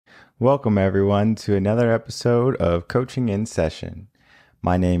Welcome, everyone, to another episode of Coaching in Session.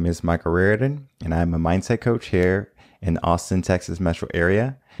 My name is Michael Reardon, and I'm a mindset coach here in the Austin, Texas metro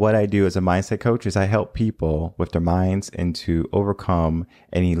area. What I do as a mindset coach is I help people with their minds and to overcome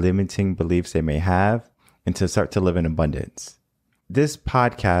any limiting beliefs they may have and to start to live in abundance. This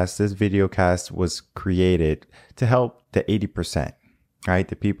video cast was created to help the 80%. Right?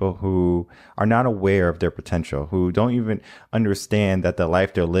 The people who are not aware of their potential, who don't even understand that the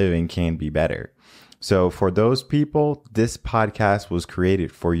life they're living can be better. So for those people, this podcast was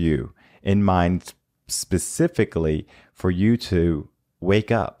created for you, in mind specifically for you to wake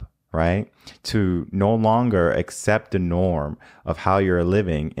up, right? To no longer accept the norm of how you're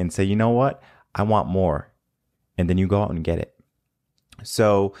living and say, you know what? I want more. And then you go out and get it.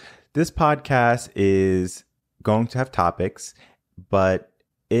 So this podcast is going to have topics, but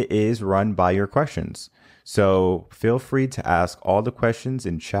it is run by your questions. So feel free to ask all the questions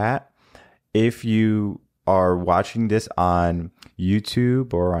in chat. If you are watching this on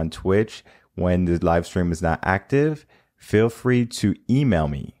YouTube or on Twitch when the live stream is not active, feel free to email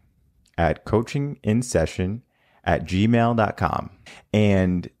me at coachinginsession@gmail.com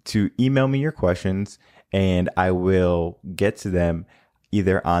and to email me your questions, and I will get to them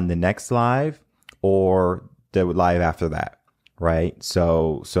either on the next live or the live after that. Right.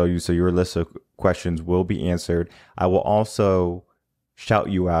 So your list of questions will be answered. I will also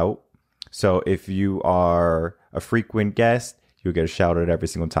shout you out. So if you are a frequent guest, you'll get a shout out every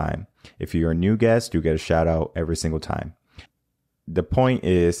single time. If you're a new guest, you get a shout out every single time. The point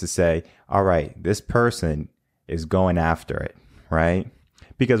is to say, all right, this person is going after it, right?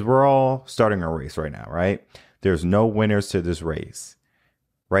 Because we're all starting a race right now, right? There's no winners to this race.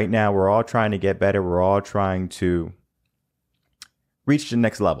 Right now, we're all trying to get better. We're all trying to reach the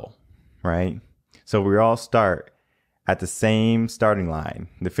next level, right? So we all start at the same starting line.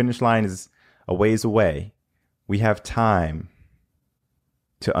 The finish line is a ways away. We have time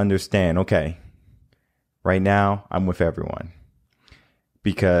to understand, okay, right now I'm with everyone.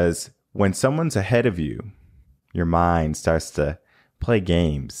 Because when someone's ahead of you, your mind starts to play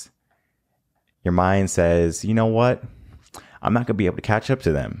games. Your mind says, you know what? I'm not going to be able to catch up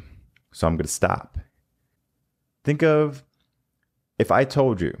to them, so I'm going to stop. Think of if I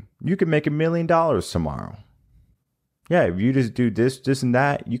told you, you can make $1 million tomorrow. Yeah, if you just do this, and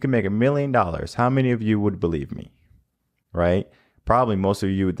that, you can make $1 million. How many of you would believe me? Right? Probably most of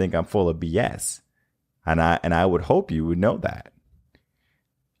you would think I'm full of BS. And I would hope you would know that.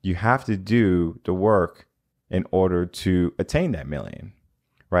 You have to do the work in order to attain that million.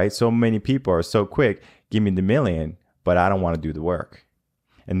 Right? So many people are so quick, give me the million, but I don't want to do the work.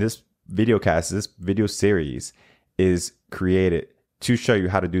 And this video series is created to show you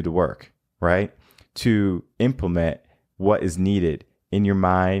how to do the work, right? To implement what is needed in your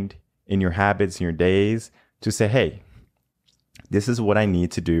mind, in your habits, in your days, to say, hey, this is what I need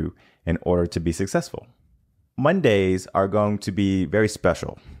to do in order to be successful. Mondays are going to be very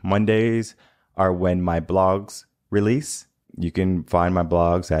special. Mondays are when my blogs release. You can find my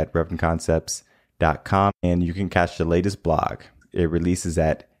blogs at revenconcepts.com and you can catch the latest blog. It releases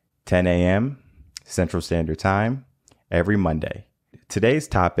at 10 a.m. Central Standard Time every Monday. Today's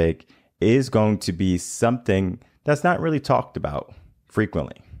topic is going to be something that's not really talked about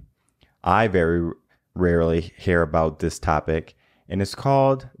frequently. I very rarely hear about this topic, and it's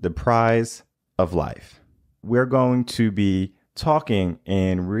called the prize of life. We're going to be talking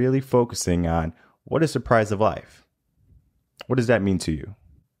and really focusing on what is the prize of life? What does that mean to you?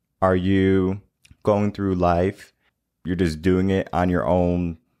 Are you going through life? You're just doing it on your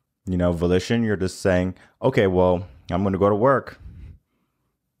own, volition. You're just saying, okay, well, I'm going to go to work.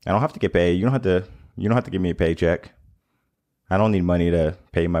 I don't have to get paid. You don't have to give me a paycheck. I don't need money to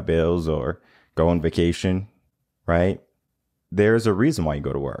pay my bills or go on vacation, right? There's a reason why you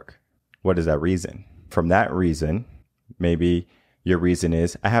go to work. What is that reason? From that reason, maybe your reason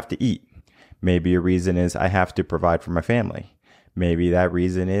is I have to eat. Maybe your reason is I have to provide for my family. Maybe that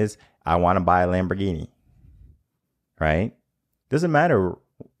reason is I want to buy a Lamborghini, right? Doesn't matter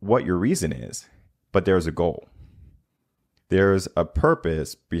what your reason is, but there's a goal. There's a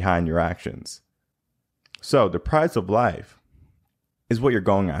purpose behind your actions. So the prize of life is what you're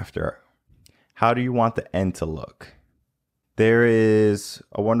going after. How do you want the end to look? There is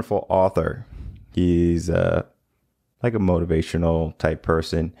a wonderful author. He's like a motivational type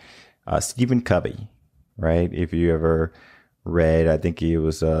person, Stephen Covey, right? If you ever read, I think he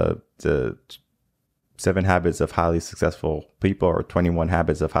was the 7 Habits of Highly Successful People or 21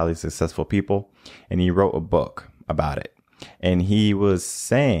 Habits of Highly Successful People. And he wrote a book about it. And he was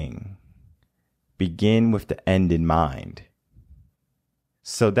saying, begin with the end in mind.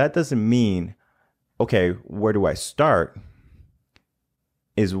 So that doesn't mean, okay, where do I start?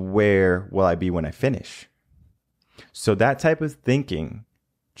 Is where will I be when I finish? So that type of thinking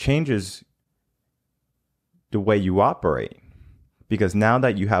changes the way you operate, because now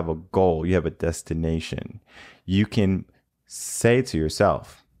that you have a goal, you have a destination, you can say to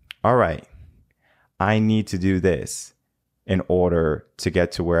yourself, all right, I need to do this in order to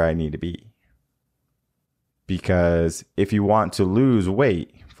get to where I need to be. Because if you want to lose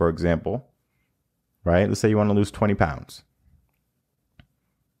weight, for example, right? Let's say you want to lose 20 pounds.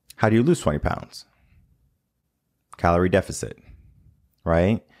 How do you lose 20 pounds? Calorie deficit,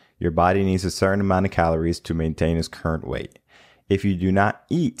 right? Your body needs a certain amount of calories to maintain its current weight. If you do not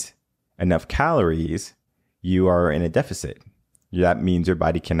eat enough calories, you are in a deficit. That means your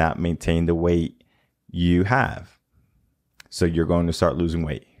body cannot maintain the weight you have. So you're going to start losing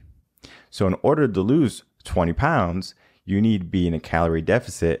weight. So in order to lose 20 pounds, you need to be in a calorie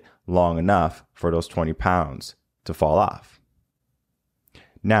deficit long enough for those 20 pounds to fall off.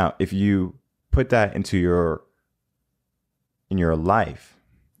 Now, if you put that in your life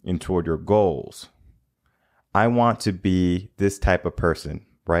and toward your goals, I want to be this type of person,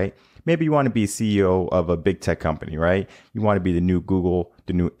 right? Maybe you want to be CEO of a big tech company, right? You want to be the new Google,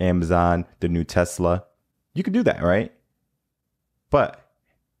 the new Amazon, the new Tesla. You can do that, right? But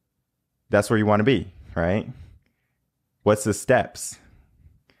that's where you want to be, right? What's the steps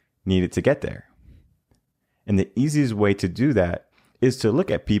needed to get there? And the easiest way to do that is to look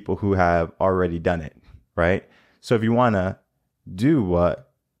at people who have already done it, right? So if you want to do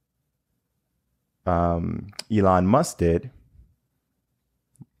what Elon Musk did,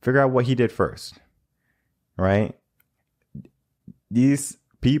 figure out what he did first, right? These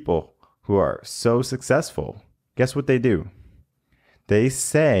people who are so successful, guess what they do? They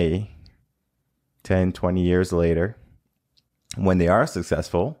say 10, 20 years later, when they are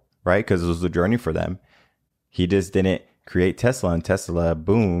successful, right? Because it was a journey for them. He just didn't create Tesla and Tesla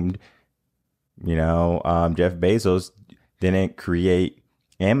boomed. Jeff Bezos didn't create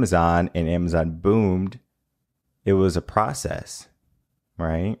Amazon and Amazon boomed. It was a process,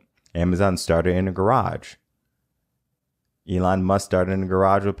 right? Amazon started in a garage. Elon Musk started in a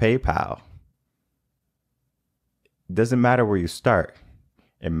garage with PayPal. It doesn't matter where you start.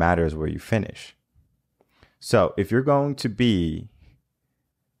 It matters where you finish. So if you're going to be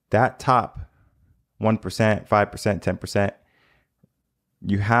that top 1%, 5%, 10%,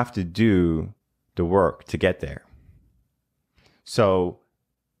 you have to do the work to get there. So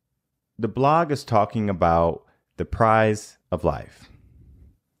the blog is talking about the prize of life.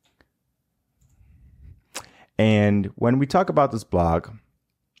 And when we talk about this blog,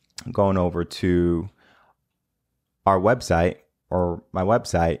 going over to our website or my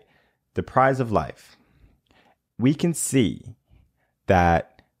website, the prize of life, we can see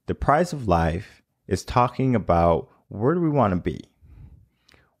that the prize of life is talking about where do we want to be?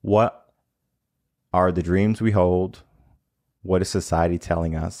 What are the dreams we hold? What is society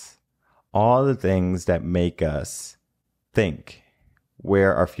telling us? All the things that make us think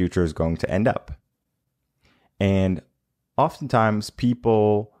where our future is going to end up. And oftentimes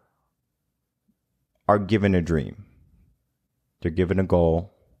people are given a dream. They're given a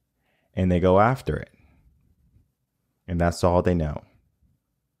goal and they go after it. And that's all they know.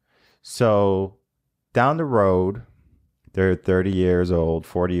 So down the road, they're 30 years old,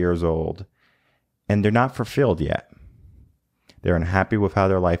 40 years old, and they're not fulfilled yet. They're unhappy with how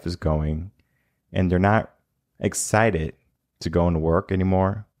their life is going, and they're not excited to go into work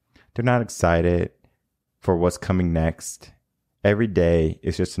anymore. They're not excited for what's coming next. Every day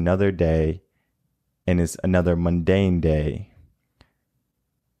is just another day, and it's another mundane day,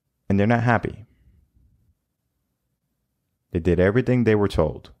 and they're not happy. They did everything they were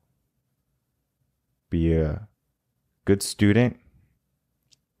told. Be a good student,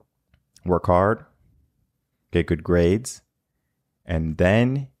 work hard, get good grades, and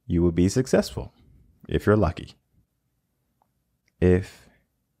then you will be successful if you're lucky. If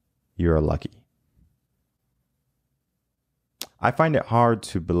you're lucky. I find it hard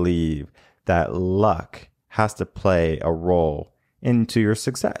to believe that luck has to play a role into your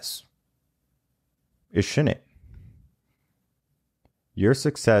success. It shouldn't. Your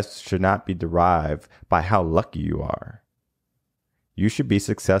success should not be derived by how lucky you are. You should be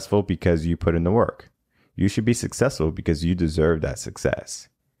successful because you put in the work. You should be successful because you deserve that success.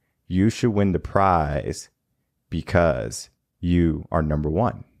 You should win the prize because you are number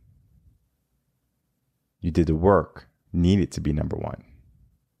one. You did the work needed to be number one.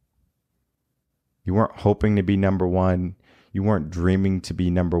 You weren't hoping to be number one. You weren't dreaming to be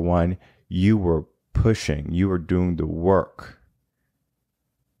number one. You were pushing. You were doing the work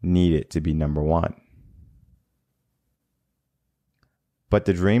need it to be number one. But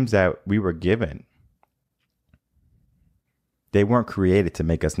the dreams that we were given, they weren't created to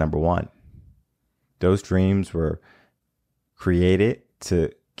make us number one. Those dreams were created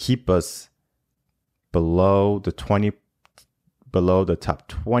to keep us below the top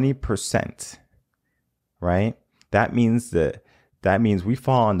 20%, right? That means we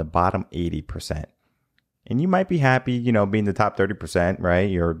fall on the bottom 80%. And you might be happy, being the top 30%, right?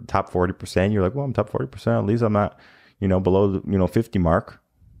 You're top 40%. You're like, well, I'm top 40%. At least I'm not, below the, 50 mark.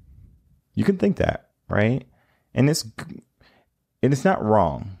 You can think that, right? And it's not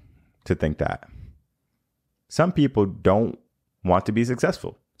wrong to think that. Some people don't want to be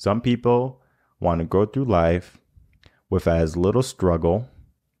successful. Some people want to go through life with as little struggle,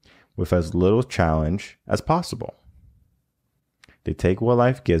 with as little challenge as possible. They take what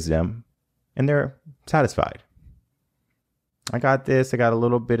life gives them and they're satisfied. I got this. I got a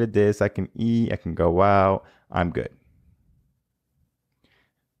little bit of this. I can eat. I can go out. I'm good.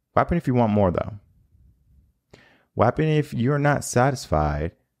 What happens if you want more, though? What happens if you're not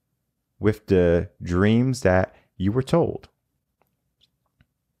satisfied with the dreams that you were told?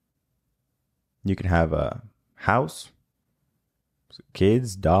 You can have a house,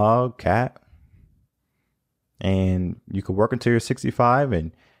 kids, dog, cat, and you could work until you're 65,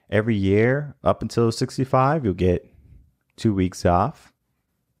 and every year up until 65, you'll get 2 weeks off.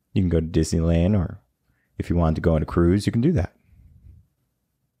 You can go to Disneyland, or if you wanted to go on a cruise, you can do that.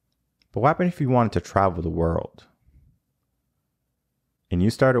 But what happens if you wanted to travel the world? And you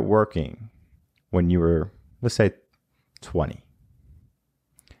started working when you were, let's say, 20.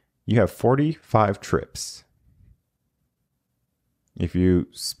 You have 45 trips. If you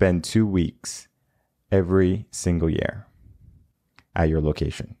spend 2 weeks every single year at your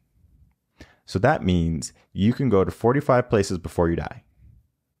location. So that means you can go to 45 places before you die.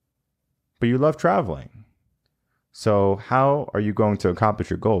 But you love traveling. So how are you going to accomplish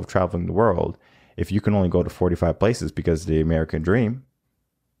your goal of traveling the world if you can only go to 45 places? Because the American dream,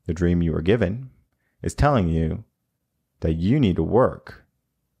 the dream you were given, is telling you that you need to work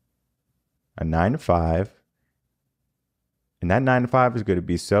a 9 to 5. And that 9 to 5 is going to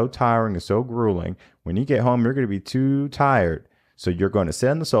be so tiring and so grueling. When you get home, you're going to be too tired. So you're going to sit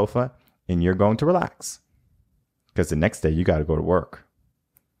on the sofa and you're going to relax. Because the next day you got to go to work.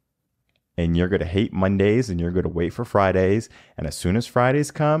 And you're going to hate Mondays and you're going to wait for Fridays. And as soon as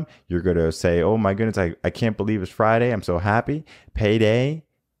Fridays come, you're going to say, oh my goodness, I can't believe it's Friday. I'm so happy. Payday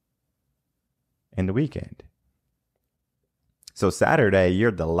and the weekend. So Saturday,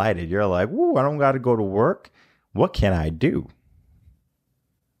 you're delighted. You're like, woo, I don't got to go to work. What can I do?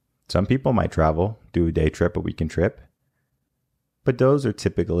 Some people might travel, do a day trip, a weekend trip. But those are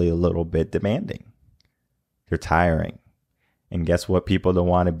typically a little bit demanding. They're tiring. And guess what people don't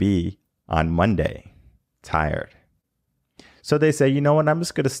want to be on Monday? Tired. So they say, you know what? I'm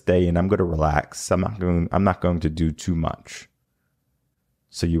just going to stay and I'm going to relax. I'm not going to do too much.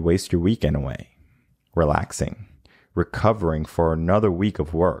 So you waste your weekend away, relaxing, recovering for another week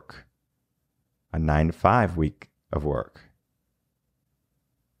of work, a 9 to 5 week of work.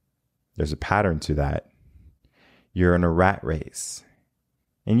 There's a pattern to that. You're in a rat race.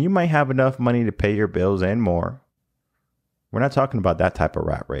 And you might have enough money to pay your bills and more. We're not talking about that type of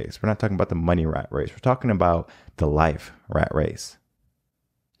rat race. We're not talking about the money rat race. We're talking about the life rat race.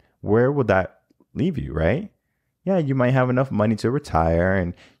 Where will that leave you, right? Yeah, you might have enough money to retire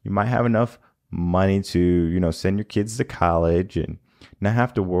and you might have enough money to, send your kids to college and not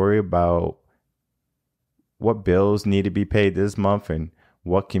have to worry about what bills need to be paid this month and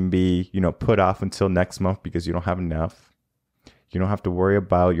what can be, put off until next month because you don't have enough. You don't have to worry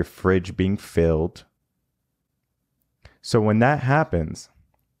about your fridge being filled. So when that happens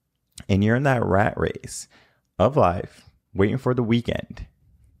and you're in that rat race of life, waiting for the weekend,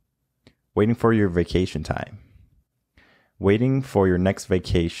 waiting for your vacation time, waiting for your next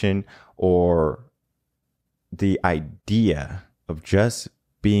vacation or the idea of just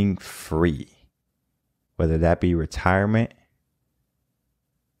being free, whether that be retirement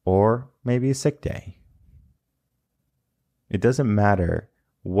or maybe a sick day. It doesn't matter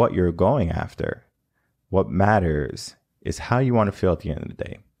what you're going after. What matters is how you want to feel at the end of the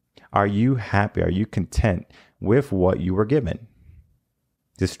day. Are you happy? Are you content with what you were given?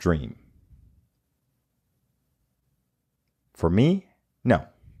 This dream. For me, no.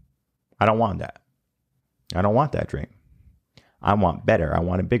 I don't want that. I don't want that dream. I want better. I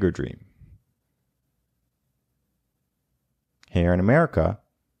want a bigger dream. Here in America,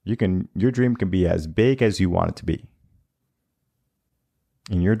 your dream can be as big as you want it to be.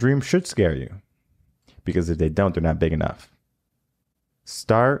 And your dream should scare you. Because if they don't, they're not big enough.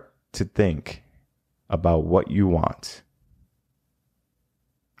 Start to think about what you want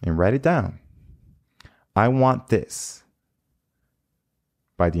and write it down. I want this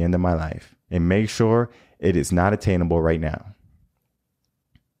by the end of my life, and make sure it is not attainable right now.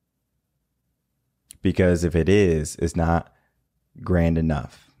 Because if it is, it's not grand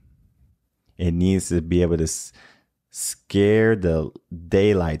enough. It needs to be able to scare the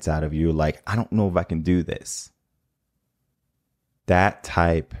daylights out of you. Like, I don't know if I can do this. That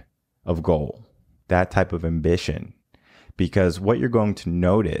type of goal, that type of ambition. Because what you're going to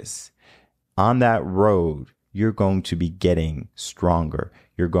notice on that road, you're going to be getting stronger.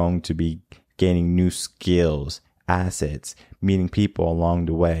 You're going to be gaining new skills, assets, meeting people along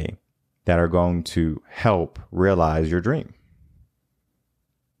the way that are going to help realize your dream.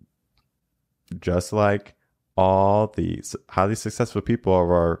 Just like all these highly successful people of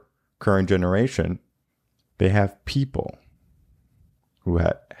our current generation, they have people who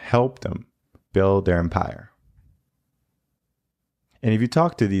have helped them build their empire. And if you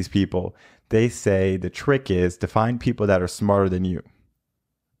talk to these people, they say the trick is to find people that are smarter than you.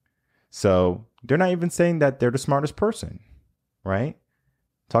 So they're not even saying that they're the smartest person, right?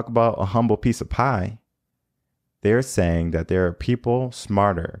 Talk about a humble piece of pie. They're saying that there are people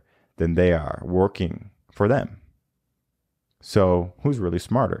smarter than they are working for them. So who's really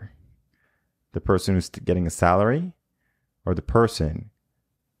smarter? The person who's getting a salary, or the person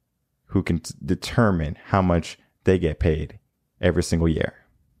who can determine how much they get paid every single year?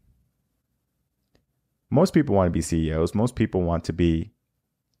 Most people want to be CEOs. Most people want to be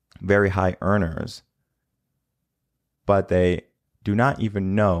very high earners, but they do not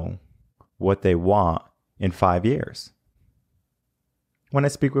even know what they want in 5 years. When I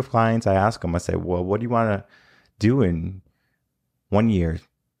speak with clients, I ask them, I say, well, what do you want to do in 1 year,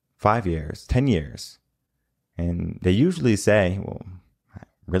 5 years, 10 years? And they usually say, well, I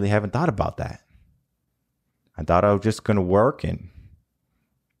really haven't thought about that. I thought I was just going to work and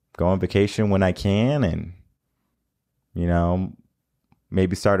go on vacation when I can and,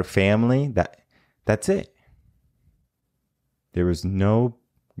 maybe start a family. That's it. There was no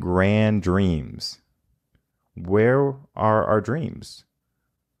grand dreams. Where are our dreams?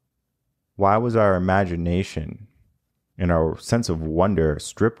 Why was our imagination and our sense of wonder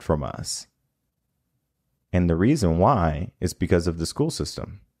stripped from us? And the reason why is because of the school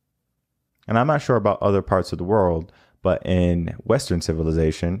system. And I'm not sure about other parts of the world, but in Western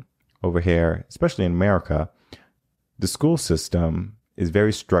civilization over here, especially in America, the school system is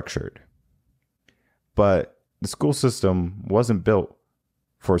very structured. But the school system wasn't built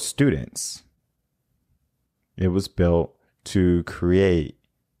for students. It was built to create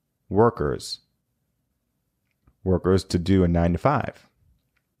workers to do a 9-to-5.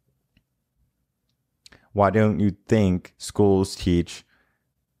 Why don't you think schools teach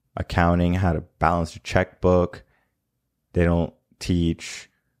accounting, how to balance your checkbook? They don't teach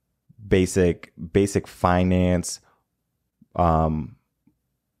basic finance, home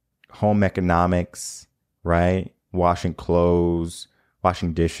economics, right? Washing clothes,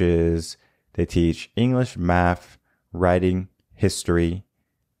 washing dishes. They teach English, math, writing, history,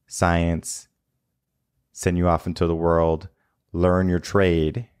 science, send you off into the world, learn your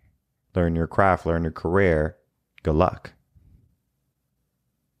trade, learn your craft, learn your career. Good luck.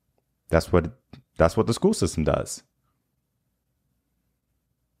 That's what the school system does.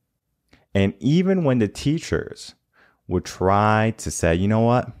 And even when the teachers would try to say, you know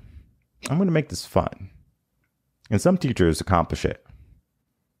what, I'm going to make this fun. And some teachers accomplish it,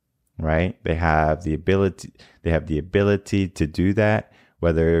 right? They have the ability to do that,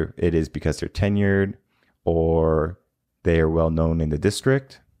 whether it is because they're tenured or they are well known in the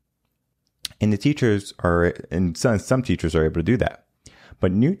district. And some teachers are able to do that.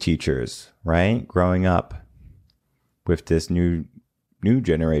 But new teachers, right, growing up with this new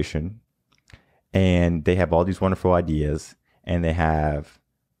generation, and they have all these wonderful ideas, and they have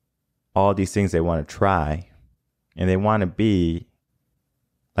all these things they want to try, and they want to be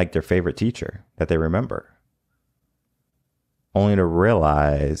like their favorite teacher that they remember, only to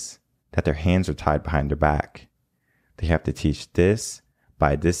realize that their hands are tied behind their back. They have to teach this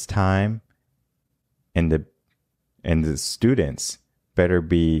by this time, and the students better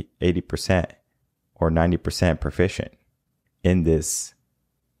be 80% or 90% proficient in this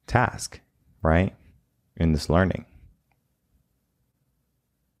task, right? In this learning.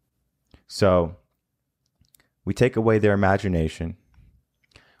 So we take away their imagination.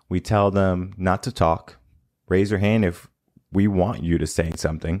 We tell them not to talk. Raise your hand if we want you to say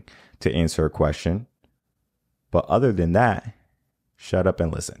something to answer a question. But other than that, shut up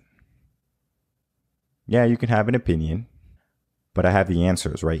and listen. Yeah, you can have an opinion, but I have the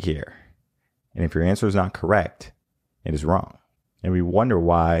answers right here. And if your answer is not correct, it is wrong. And we wonder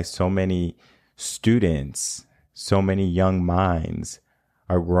why so many students, so many young minds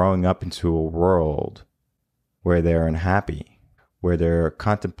are growing up into a world where they're unhappy, where they're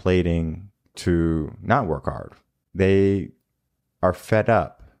contemplating to not work hard. They are fed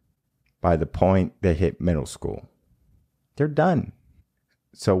up by the point they hit middle school. They're done.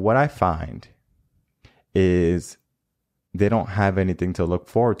 So what I find is they don't have anything to look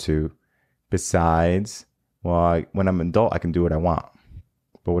forward to besides, well, when I'm an adult, I can do what I want.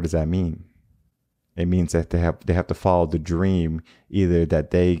 But what does that mean? It means that they have to follow the dream either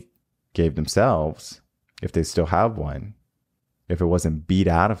that they gave themselves, if they still have one, if it wasn't beat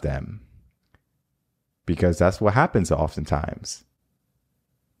out of them. Because that's what happens oftentimes.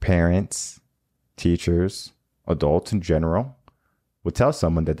 Parents, teachers, adults in general would tell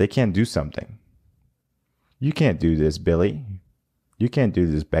someone that they can't do something. You can't do this, Billy. You can't do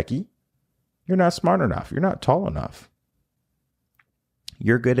this, Becky. You're not smart enough. You're not tall enough.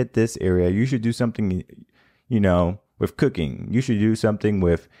 You're good at this area. You should do something, with cooking. You should do something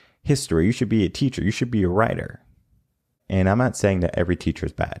with history. You should be a teacher. You should be a writer. And I'm not saying that every teacher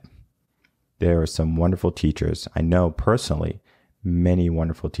is bad. There are some wonderful teachers. I know personally many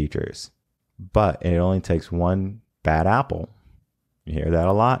wonderful teachers. But it only takes one bad apple. You hear that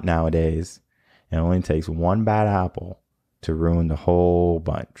a lot nowadays. It only takes one bad apple to ruin the whole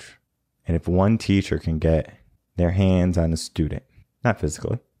bunch. And if one teacher can get their hands on a student, not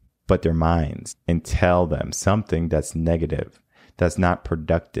physically, but their minds, and tell them something that's negative, that's not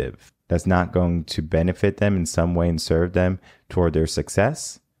productive, that's not going to benefit them in some way and serve them toward their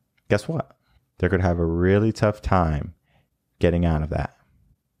success, guess what? They're going to have a really tough time getting out of that.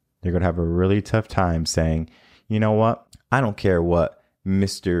 They're going to have a really tough time saying, you know what? I don't care what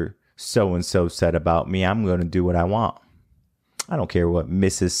Mr. So-and-so said about me. I'm going to do what I want. I don't care what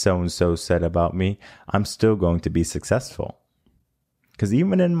Mrs. So-and-so said about me. I'm still going to be successful. Because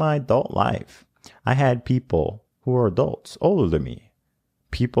even in my adult life, I had people who were adults, older than me,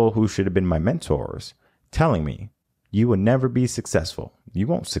 people who should have been my mentors, telling me, you will never be successful. You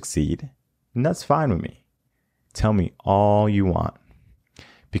won't succeed. And that's fine with me. Tell me all you want.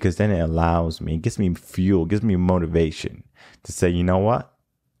 Because then it allows me, it gives me fuel, gives me motivation to say, you know what?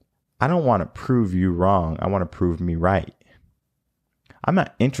 I don't want to prove you wrong. I want to prove me right. I'm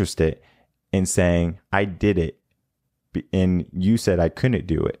not interested in saying I did it and you said I couldn't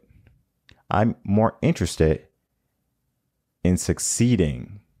do it. I'm more interested in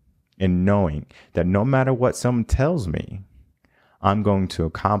succeeding and knowing that no matter what someone tells me, I'm going to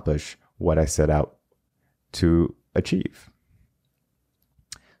accomplish what I set out to achieve.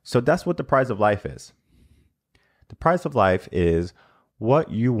 So that's what the prize of life is. The prize of life is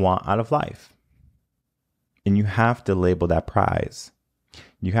what you want out of life. And you have to label that prize.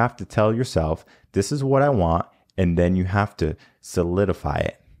 You have to tell yourself, this is what I want. And then you have to solidify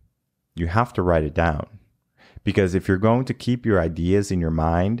it. You have to write it down. Because if you're going to keep your ideas in your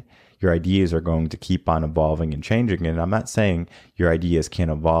mind, your ideas are going to keep on evolving and changing. And I'm not saying your ideas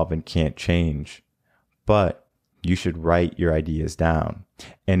can't evolve and can't change, but you should write your ideas down.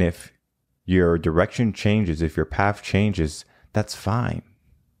 And if your direction changes, if your path changes, that's fine.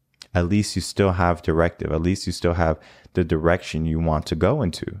 At least you still have directive. At least you still have the direction you want to go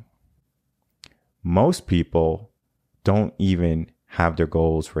into. Most people don't even have their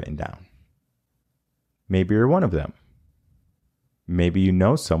goals written down. Maybe you're one of them. Maybe you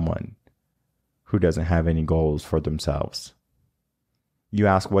know someone who doesn't have any goals for themselves. You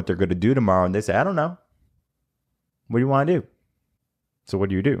ask what they're going to do tomorrow and they say, I don't know. What do you want to do? So what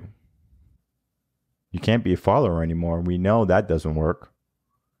do? You can't be a follower anymore. We know that doesn't work.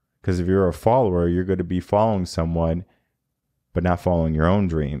 Because if you're a follower, you're going to be following someone, but not following your own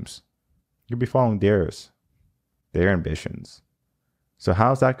dreams. You'll be following theirs, their ambitions. So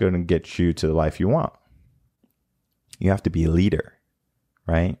how's that going to get you to the life you want? You have to be a leader,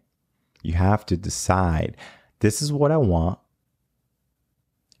 right? You have to decide, this is what I want.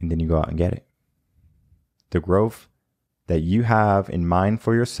 And then you go out and get it. The growth that you have in mind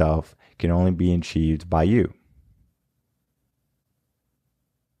for yourself can only be achieved by you.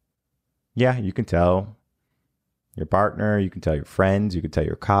 Yeah, you can tell your partner, you can tell your friends, you can tell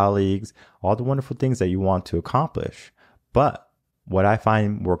your colleagues, all the wonderful things that you want to accomplish. But what I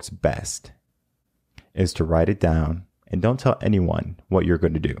find works best is to write it down and don't tell anyone what you're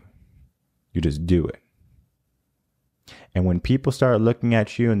going to do. You just do it. And when people start looking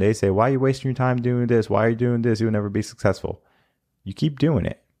at you and they say, why are you wasting your time doing this? Why are you doing this? You'll never be successful. You keep doing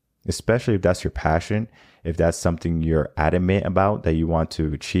it, especially if that's your passion. If that's something you're adamant about that you want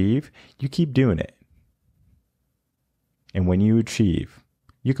to achieve, you keep doing it. And when you achieve,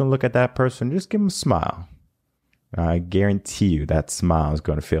 you can look at that person, just give them a smile. I guarantee you that smile is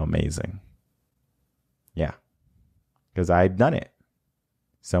going to feel amazing. Yeah, because I've done it.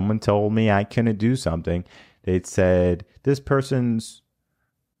 Someone told me I couldn't do something. They said, this person's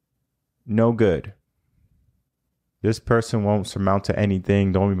no good. This person won't surmount to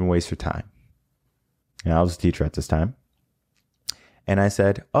anything. Don't even waste your time. And I was a teacher at this time. And I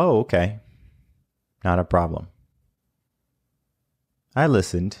said, oh, okay. Not a problem. I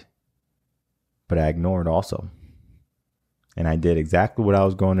listened, but I ignored also. And I did exactly what I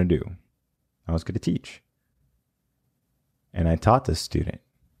was going to do. I was going to teach. And I taught this student.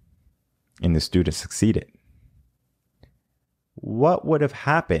 And the student succeeded. What would have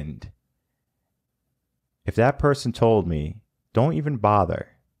happened if that person told me, don't even bother?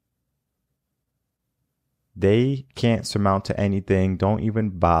 They can't surmount to anything. Don't even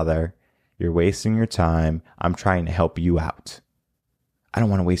bother. You're wasting your time. I'm trying to help you out. I don't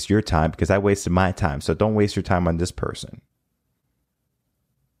want to waste your time because I wasted my time. So don't waste your time on this person.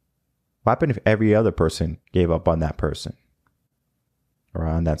 What happened if every other person gave up on that person or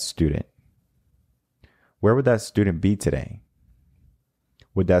on that student? Where would that student be today?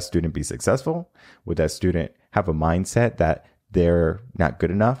 Would that student be successful? Would that student have a mindset that they're not good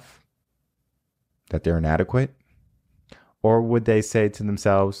enough? That they're inadequate? Or would they say to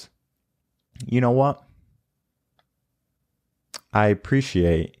themselves, you know what? I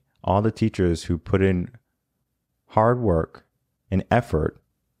appreciate all the teachers who put in hard work and effort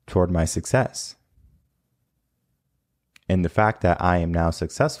toward my success. And the fact that I am now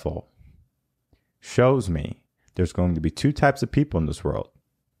successful shows me there's going to be two types of people in this world.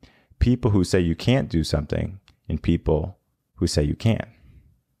 People who say you can't do something and people who say you can.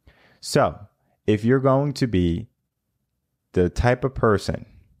 So if you're going to be the type of person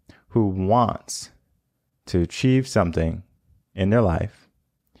who wants to achieve something in their life,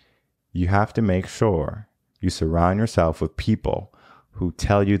 you have to make sure you surround yourself with people who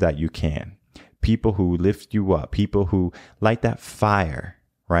tell you that you can. People who lift you up. People who light that fire,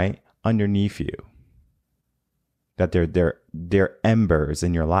 right, underneath you. That they're embers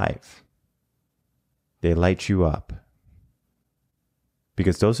in your life. They light you up.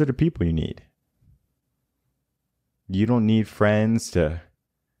 Because those are the people you need. You don't need friends to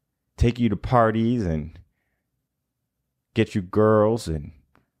take you to parties and get you girls and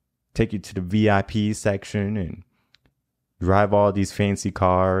take you to the VIP section and drive all these fancy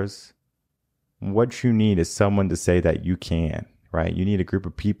cars. What you need is someone to say that you can, right? You need a group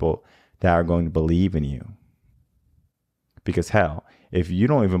of people that are going to believe in you. Because hell, if you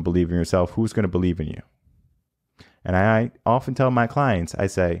don't even believe in yourself, who's going to believe in you? And I often tell my clients, I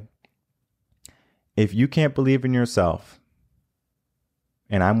say, if you can't believe in yourself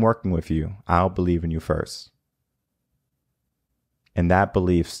and I'm working with you, I'll believe in you first. And that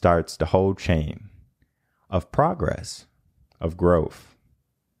belief starts the whole chain of progress, of growth,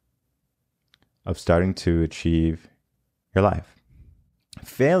 of starting to achieve your life.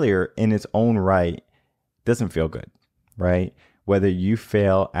 Failure in its own right doesn't feel good, right? Whether you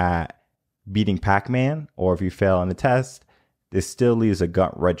fail at beating Pac-Man or if you fail on the test, this still leaves a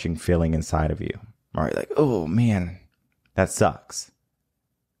gut-wrenching feeling inside of you. All right, like, oh man, that sucks.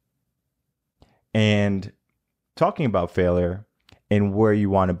 And talking about failure and where you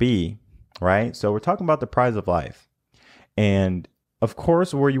want to be, right? So we're talking about the prize of life. And of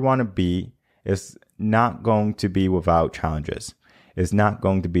course, where you want to be is not going to be without challenges. It's not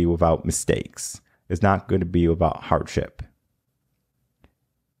going to be without mistakes. It's not going to be without hardship.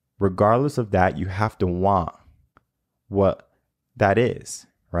 Regardless of that, you have to want what that is,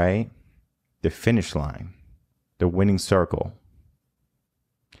 right? The finish line, the winning circle.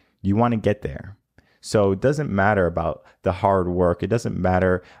 You want to get there. So it doesn't matter about the hard work. It doesn't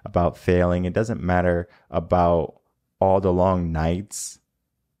matter about failing. It doesn't matter about all the long nights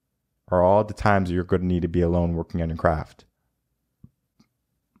or all the times you're going to need to be alone working on your craft.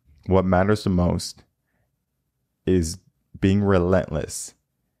 What matters the most is being relentless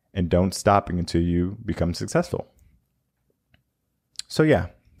and don't stopping until you become successful. So yeah,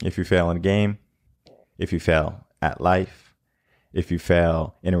 if you fail in a game, if you fail at life, if you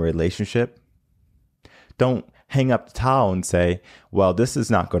fail in a relationship, don't hang up the towel and say, well, this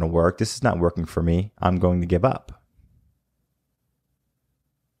is not going to work. This is not working for me. I'm going to give up.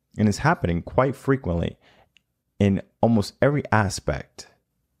 And it's happening quite frequently in almost every aspect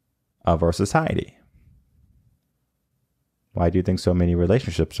of our society. Why do you think so many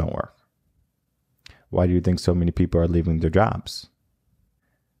relationships don't work? Why do you think so many people are leaving their jobs?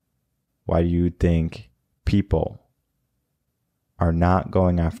 Why do you think people are not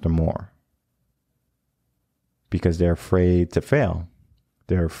going after more? because they're afraid to fail.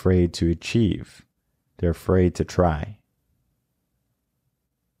 They're afraid to achieve. They're afraid to try.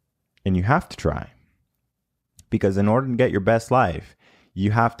 And you have to try. Because in order to get your best life,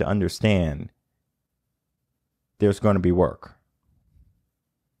 you have to understand there's going to be work.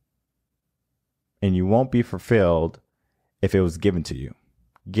 And you won't be fulfilled if it was given to you.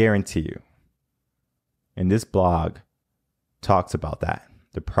 Guarantee you. And this blog talks about that.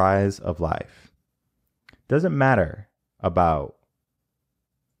 The prize of life. Doesn't matter about,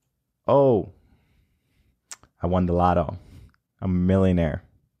 oh, I won the lotto. I'm a millionaire.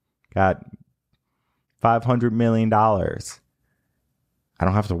 Got $500 million. I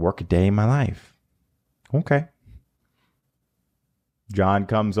don't have to work a day in my life. Okay. John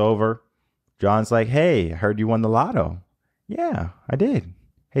comes over. John's like, hey, I heard you won the lotto. Yeah, I did.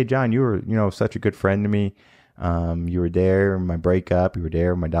 Hey, John, you were, such a good friend to me. You were there in my breakup. You were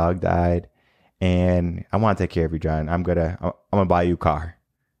there when my dog died. And I want to take care of you, John. I'm gonna buy you a car.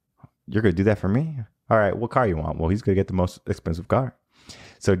 You're going to do that for me? All right, what car you want? Well, he's going to get the most expensive car.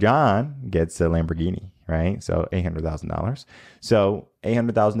 So John gets a Lamborghini, right? So $800,000. So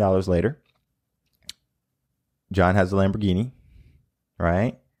 $800,000 later, John has a Lamborghini,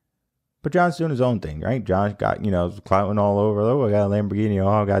 right? But John's doing his own thing, right? John's got, clouting all over. Oh, I got a Lamborghini. Oh,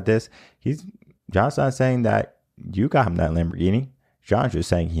 I got this. John's not saying that you got him that Lamborghini. John's just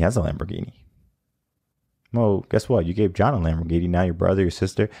saying he has a Lamborghini. Well, guess what? You gave John a Lamborghini. Now your brother, your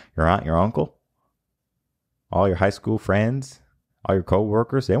sister, your aunt, your uncle, all your high school friends, all your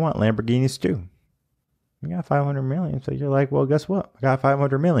co-workers, they want Lamborghinis too. You got 500 million. So you're like, well, guess what? I got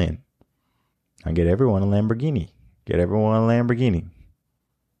 500 million. I get everyone a Lamborghini. Get everyone a Lamborghini.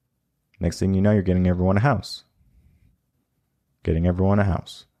 Next thing you know, you're getting everyone a house. Getting everyone a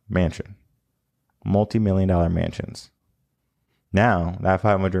house. Mansion. Multi-million-dollar mansions. Now, that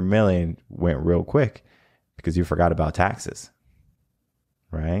 500 million went real quick because you forgot about taxes.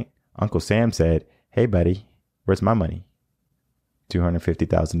 Right? Uncle Sam said, hey, buddy, where's my money?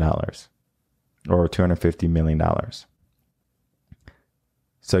 $250,000 or $250 million.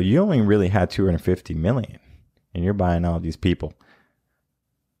 So you only really had $250 million and you're buying all these people.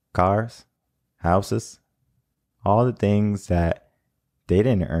 Cars, houses, all the things that they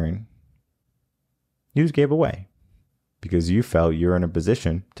didn't earn, you just gave away because you felt you're in a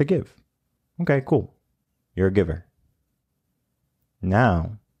position to give. Okay, cool. You're a giver.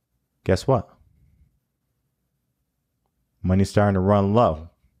 Now, guess what? Money's starting to run low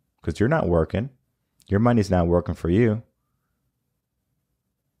because you're not working. Your money's not working for you.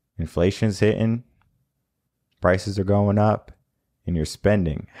 Inflation's hitting. Prices are going up. And your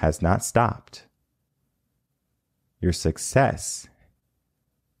spending has not stopped. Your success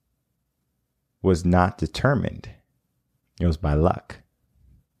was not determined. It was by luck.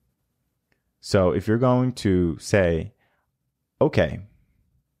 So if you're going to say, okay,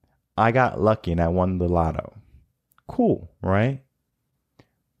 I got lucky and I won the lotto. Cool, right?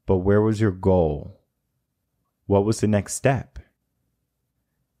 But where was your goal? What was the next step?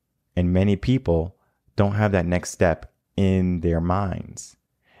 And many people don't have that next step in their minds.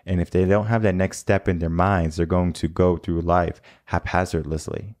 And if they don't have that next step in their minds, they're going to go through life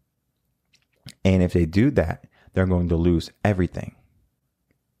haphazardly. And if they do that, they're going to lose everything.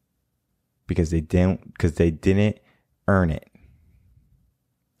 Because they didn't earn it.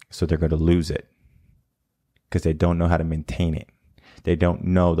 So they're going to lose it. Because they don't know how to maintain it. They don't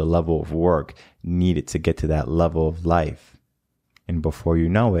know the level of work needed to get to that level of life. And before you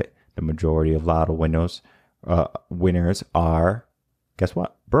know it, the majority of lotto winners are, guess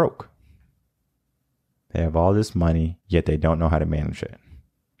what? Broke. They have all this money, yet they don't know how to manage it.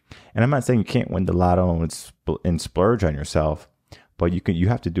 And I'm not saying you can't win the lotto and splurge on yourself, but you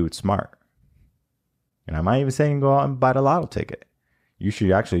have to do it smart. And I'm not even saying go out and buy the lotto ticket. You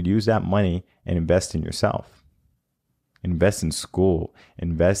should actually use that money and invest in yourself. Invest in school,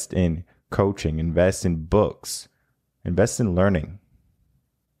 invest in coaching, invest in books, invest in learning.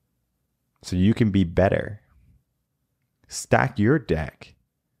 So you can be better. Stack your deck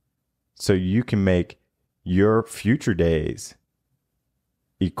so you can make your future days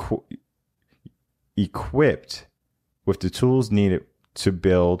equipped with the tools needed to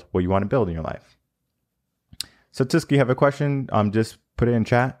build what you want to build in your life. So Tisk, you have a question? Just put it in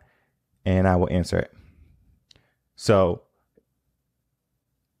chat and I will answer it. So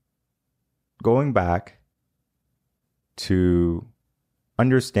going back to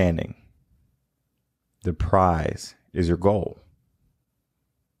understanding the prize is your goal.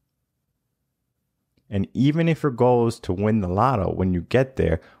 And even if your goal is to win the lotto, when you get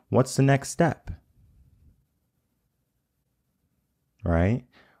there, what's the next step? Right?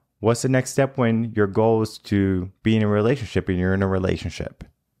 What's the next step when your goal is to be in a relationship and you're in a relationship?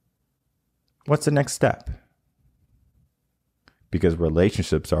 What's the next step? Because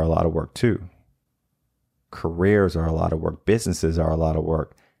relationships are a lot of work too. Careers are a lot of work. Businesses are a lot of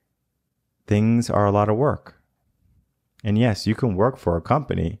work. Things are a lot of work. And yes, you can work for a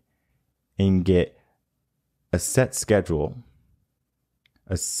company and get a set schedule,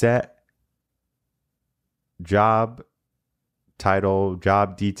 a set job title,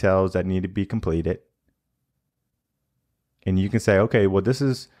 job details that need to be completed. And you can say, okay, well, this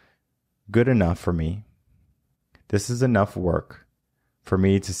is good enough for me. This is enough work for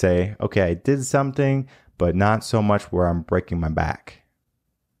me to say, okay, I did something, but not so much where I'm breaking my back.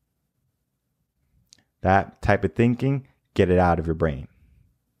 That type of thinking, get it out of your brain.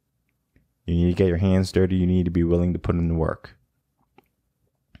 You need to get your hands dirty. You need to be willing to put in the work.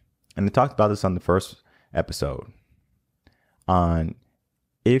 And I talked about this on the first episode on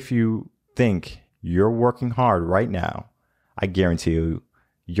if you think you're working hard right now, I guarantee you,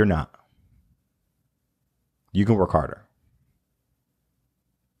 you're not. You can work harder.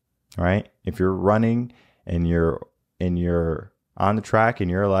 All right? If you're running and you're on the track and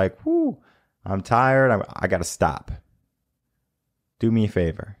you're like, whoo, I'm tired, I got to stop. Do me a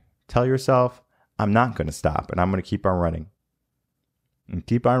favor. Tell yourself, I'm not going to stop and I'm going to keep on running. And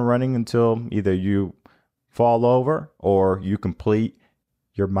keep on running until either you fall over or you complete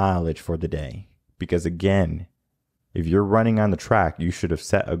your mileage for the day. Because again, if you're running on the track, you should have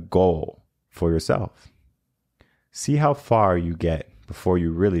set a goal for yourself. See how far you get before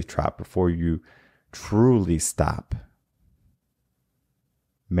you really drop, before you truly stop.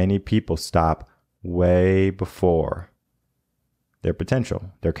 Many people stop way before their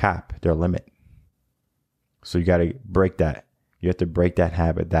potential, their cap, their limit. So you got to break that. You have to break that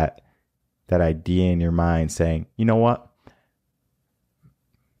habit, that idea in your mind saying, you know what?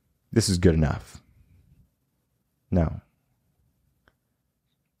 This is good enough. No.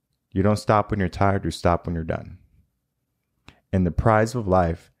 You don't stop when you're tired, you stop when you're done. And the prize of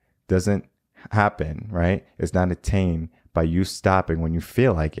life doesn't happen, right? It's not attained by you stopping when you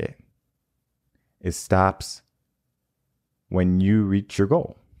feel like it. It stops when you reach your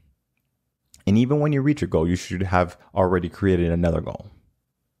goal. And even when you reach your goal, you should have already created another goal.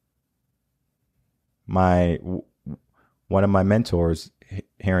 One of my mentors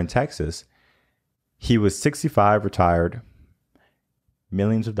here in Texas, he was 65, retired,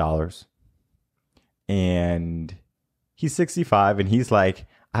 millions of dollars. And he's 65 and he's like,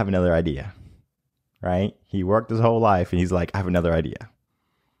 I have another idea, right? He worked his whole life and he's like, I have another idea.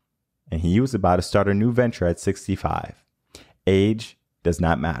 And he was about to start a new venture at 65. Age does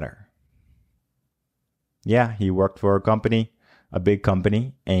not matter. Yeah, he worked for a company, a big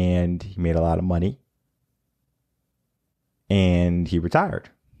company, and he made a lot of money. And he retired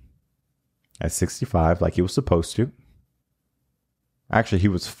at 65 like he was supposed to. Actually, he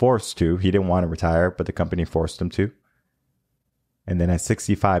was forced to. He didn't want to retire, but the company forced him to. And then at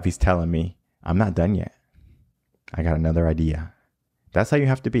 65, he's telling me, I'm not done yet. I got another idea. That's how you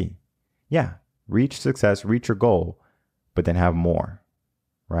have to be. Yeah, reach success, reach your goal, but then have more,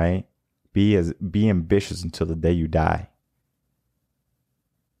 right? Be ambitious until the day you die.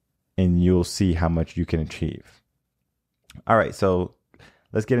 And you'll see how much you can achieve. All right, so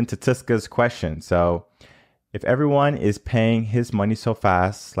let's get into Tiska's question. So if everyone is paying his money so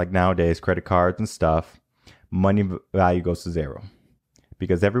fast, like nowadays, credit cards and stuff, money value goes to zero.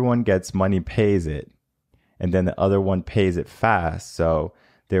 Because everyone gets money, pays it, and then the other one pays it fast. So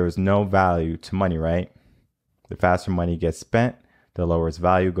there is no value to money, right? The faster money gets spent, the lower its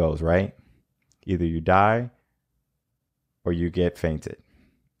value goes, right? Either you die or you get fainted.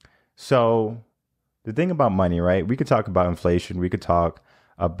 So the thing about money, right? We could talk about inflation. We could talk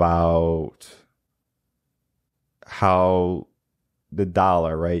about how the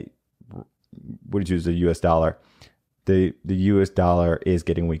dollar, right? Would use the US dollar. The US dollar is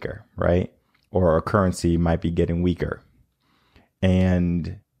getting weaker, right? Or our currency might be getting weaker.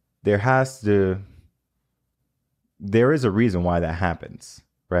 And there is a reason why that happens,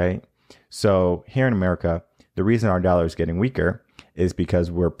 right? So here in America, the reason our dollar is getting weaker is because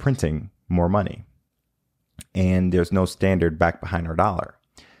we're printing more money. And there's no standard back behind our dollar.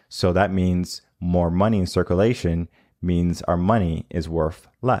 So that means more money in circulation means our money is worth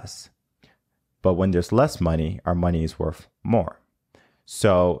less. But when there's less money, our money is worth more.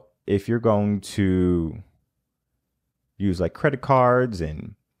 So if you're going to use like credit cards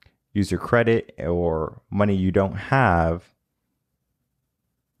and use your credit or money you don't have,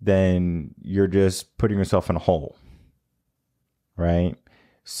 then you're just putting yourself in a hole, right?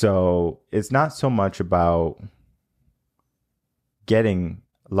 So it's not so much about getting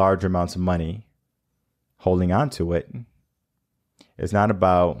large amounts of money, holding on to it. It's not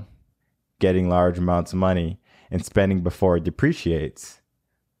about getting large amounts of money and spending before it depreciates.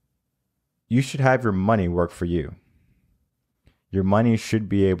 You should have your money work for you. Your money should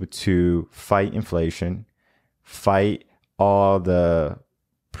be able to fight inflation, fight all the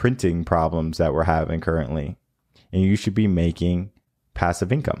printing problems that we're having currently. And you should be making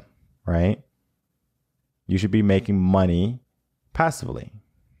passive income, right? You should be making money passively.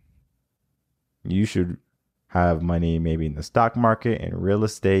 You should have money maybe in the stock market and real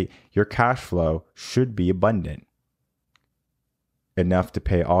estate. Your cash flow should be abundant, enough to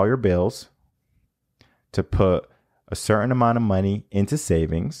pay all your bills, to put a certain amount of money into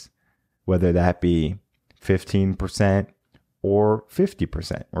savings, whether that be 15% or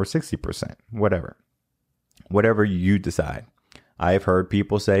 50% or 60%, whatever you decide. I've heard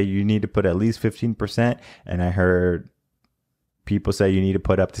people say you need to put at least 15%, and I heard people say you need to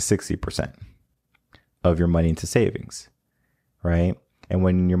put up to 60% of your money into savings, right? And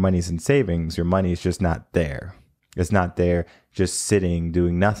when your money's in savings, your money is just not there. It's not there just sitting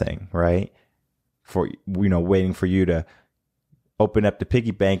doing nothing, right? For, waiting for you to open up the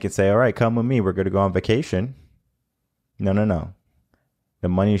piggy bank and say, all right, come with me, we're going to go on vacation. No. The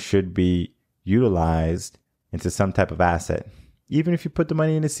money should be utilized into some type of asset. Even if you put the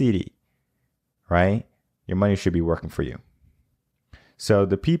money in a CD, right? Your money should be working for you. So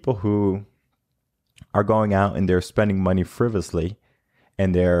the people who are going out and they're spending money frivolously,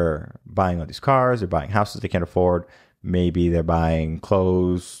 and they're buying all these cars, they're buying houses they can't afford, maybe they're buying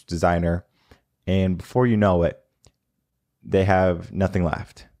clothes, designer, and before you know it, they have nothing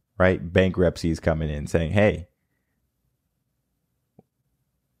left, right? Bankruptcy is coming in saying, hey,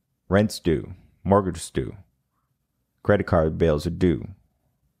 rent's due, mortgage is due, credit card bills are due.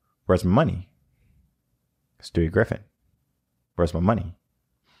 Where's my money? Stewie Griffin. Where's my money?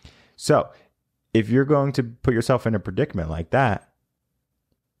 So if you're going to put yourself in a predicament like that,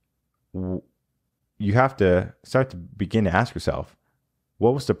 you have to start to begin to ask yourself,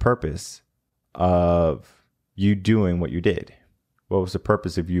 what was the purpose of you doing what you did? What was the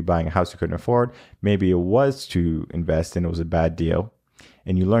purpose of you buying a house you couldn't afford? Maybe it was to invest and it was a bad deal,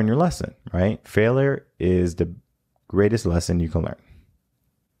 and you learn your lesson, right? Failure is the greatest lesson you can learn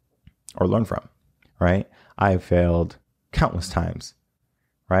or learn from, right? I have failed countless times,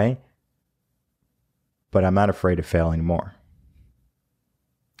 right? But I'm not afraid to fail anymore.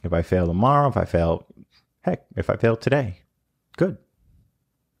 If I fail tomorrow, if I fail today, good.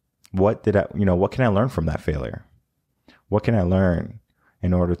 What can I learn from that failure? What can I learn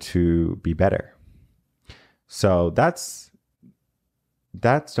in order to be better? So that's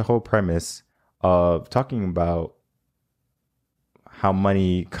the whole premise of talking about how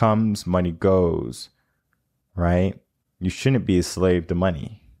money comes, money goes, right? You shouldn't be a slave to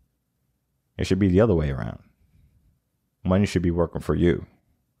money. It should be the other way around. Money should be working for you.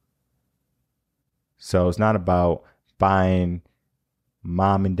 So it's not about buying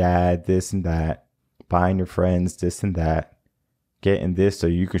mom and dad this and that, buying your friends this and that, getting this so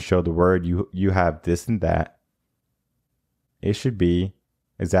you can show the world you have this and that. It should be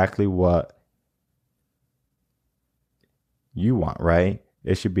exactly what you want, right?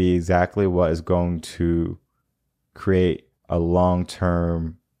 It should be exactly what is going to create a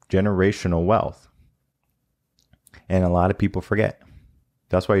long-term generational wealth. And a lot of people forget.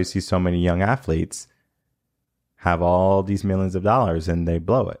 That's why you see so many young athletes have all these millions of dollars and they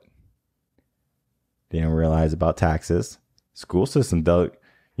blow it. They don't realize about taxes. School system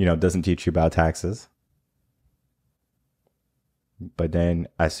doesn't teach you about taxes. But then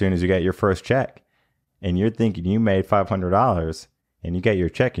as soon as you get your first check and you're thinking you made $500 and you get your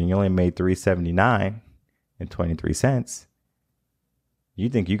check and you only made $379 and 23 cents, you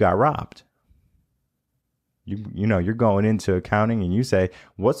think you got robbed. You're going into accounting and you say,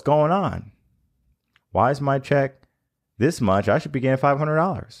 what's going on? Why is my check this much? I should be getting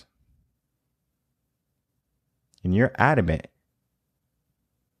 $500. And you're adamant,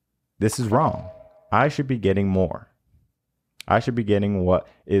 this is wrong. I should be getting more. I should be getting what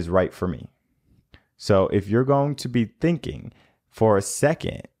is right for me. So if you're going to be thinking for a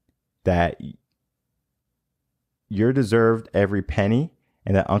second that you're deserved every penny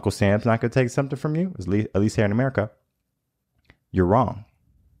and that Uncle Sam's not going to take something from you, at least here in America, you're wrong.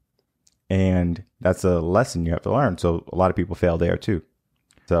 And that's a lesson you have to learn. So a lot of people fail there too.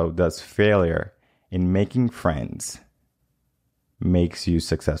 So does failure in making friends makes you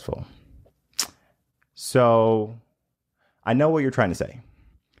successful? So I know what you're trying to say.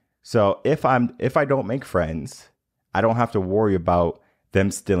 So if I don't make friends, I don't have to worry about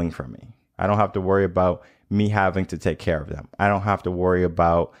them stealing from me. I don't have to worry about me having to take care of them. I don't have to worry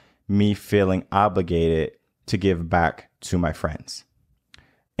about me feeling obligated to give back to my friends.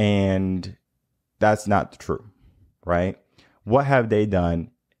 And that's not true, right? What have they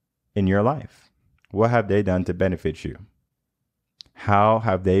done in your life? What have they done to benefit you? How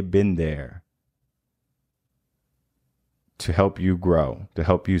have they been there to help you grow, to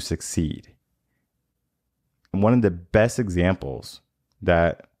help you succeed? And one of the best examples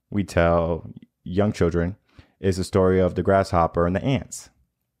that we tell young children is the story of the grasshopper and the ants.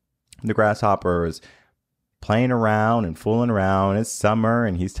 The grasshopper is playing around and fooling around. It's summer,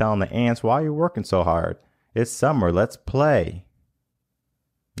 and he's telling the ants, why are you working so hard? It's summer. Let's play.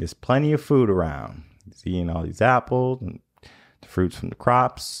 There's plenty of food around. He's eating all these apples and the fruits from the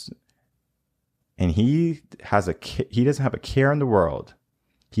crops. And he doesn't have a care in the world.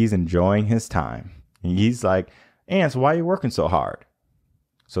 He's enjoying his time. And he's like, ants, why are you working so hard?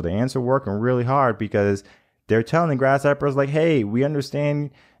 So the ants are working really hard because they're telling the grasshoppers like, hey, we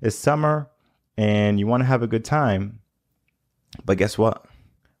understand it's summer and you want to have a good time. But guess what?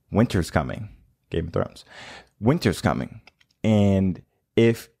 Winter's coming. Game of Thrones. Winter's coming. And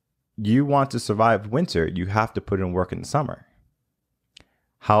if you want to survive winter, you have to put in work in the summer.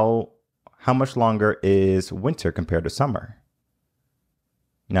 How much longer is winter compared to summer?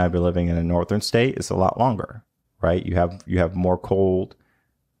 Now, if you're living in a northern state, it's a lot longer, right? You have more cold.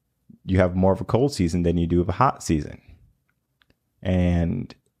 You have more of a cold season than you do of a hot season.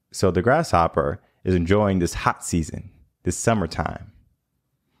 And so the grasshopper is enjoying this hot season, this summertime.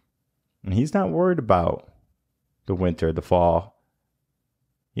 And he's not worried about the winter, the fall.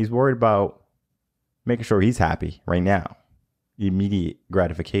 He's worried about making sure he's happy right now. Immediate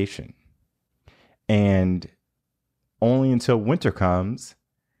gratification. And only until winter comes,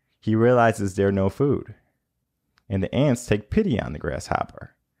 he realizes there's no food. And the ants take pity on the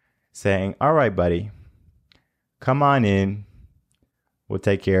grasshopper, saying, all right, buddy, come on in. We'll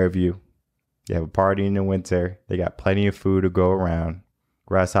take care of you. You have a party in the winter. They got plenty of food to go around.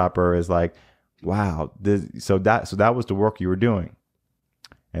 Grasshopper is like, wow, so that was the work you were doing.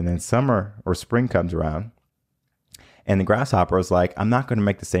 And then summer or spring comes around, and the grasshopper is like, I'm not going to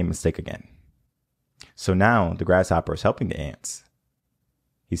make the same mistake again. So now the grasshopper is helping the ants.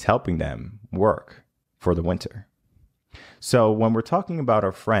 He's helping them work for the winter. So when we're talking about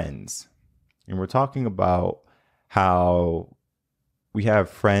our friends, and we're talking about how we have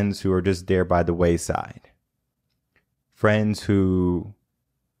friends who are just there by the wayside, friends who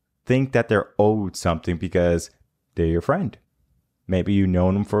think that they're owed something because they're your friend. Maybe you've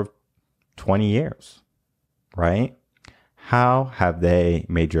known them for 20 years, right? How have they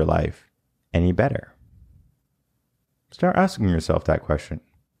made your life any better? Start asking yourself that question.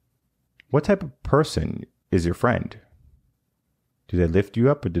 What type of person is your friend? Do they lift you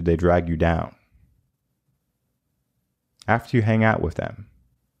up or do they drag you down? After you hang out with them,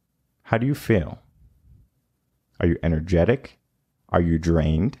 how do you feel? Are you energetic? Are you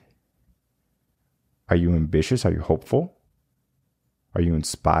drained? Are you ambitious? Are you hopeful? Are you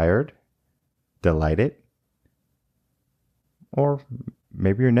inspired? Delighted? Or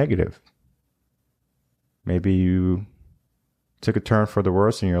maybe you're negative. Maybe you took a turn for the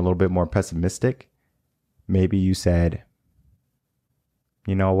worse and you're a little bit more pessimistic. Maybe you said,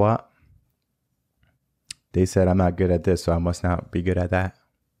 you know what? They said I'm not good at this, so I must not be good at that.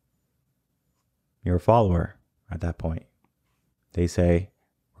 You're a follower at that point. They say,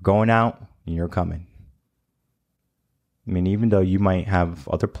 we're going out and you're coming. I mean, even though you might have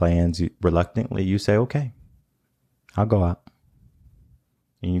other plans, reluctantly you say, okay, I'll go out.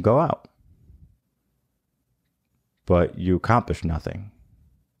 And you go out. But you accomplish nothing.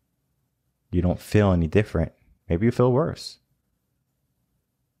 You don't feel any different. Maybe you feel worse.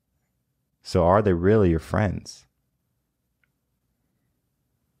 So are they really your friends?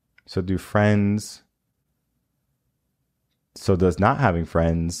 So does not having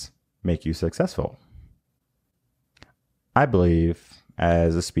friends make you successful? I believe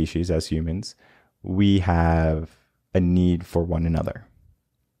as a species, as humans, we have a need for one another.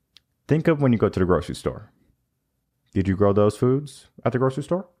 Think of when you go to the grocery store. Did you grow those foods at the grocery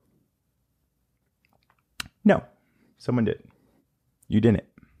store? No, someone did. You didn't.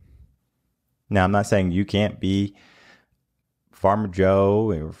 Now, I'm not saying you can't be Farmer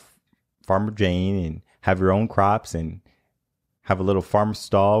Joe or Farmer Jane and have your own crops and have a little farm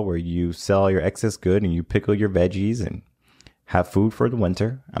stall where you sell your excess good and you pickle your veggies and have food for the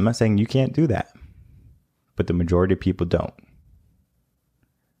winter. I'm not saying you can't do that, but the majority of people don't.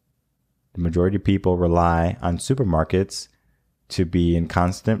 The majority of people rely on supermarkets to be in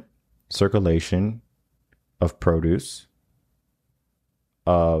constant circulation of produce,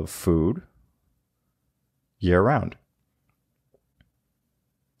 of food, year round.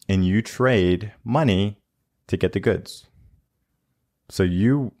 And you trade money to get the goods. So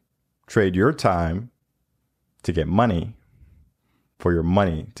you trade your time to get money for your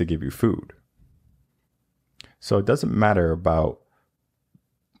money to give you food. So it doesn't matter about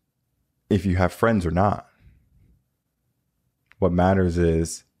if you have friends or not. What matters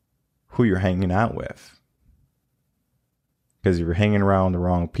is who you're hanging out with. Because if you're hanging around the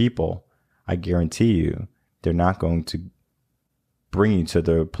wrong people, I guarantee you, they're not going to bring you to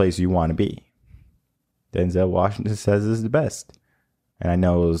the place you want to be. Denzel Washington says this is the best. And I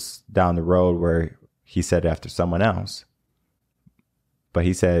know it was down the road where he said it after someone else. But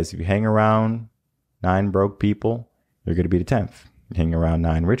he says, if you hang around 9 broke people, you're going to be the 10th. You hang around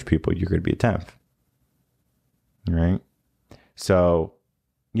 9 rich people, you're going to be the 10th. Right? So,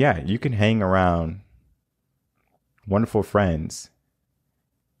 yeah, you can hang around wonderful friends.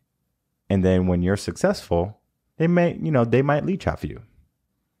 And then when you're successful, they might leech off you.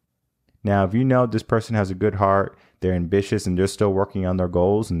 Now, if you know this person has a good heart, they're ambitious and they're still working on their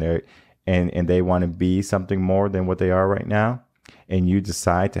goals and they want to be something more than what they are right now, and you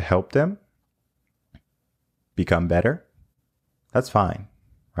decide to help them become better, that's fine,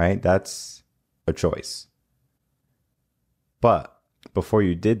 right? That's a choice. But before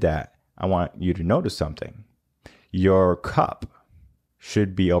you did that, I want you to notice something. Your cup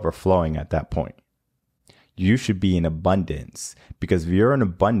should be overflowing at that point. You should be in abundance, because if you're in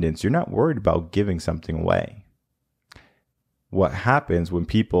abundance, you're not worried about giving something away. What happens when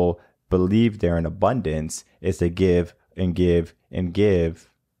people believe they're in abundance is they give and give and give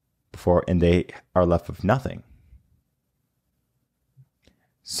and they are left with nothing.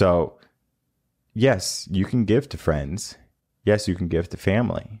 So, yes, you can give to friends. Yes, you can give to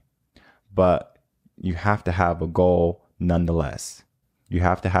family, but you have to have a goal nonetheless. You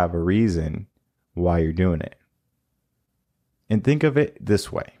have to have a reason why you're doing it. And think of it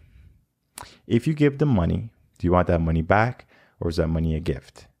this way. If you give them money, do you want that money back, or is that money a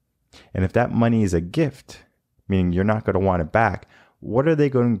gift? And if that money is a gift, meaning you're not going to want it back, what are they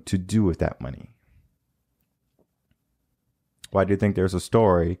going to do with that money? Why do you think there's a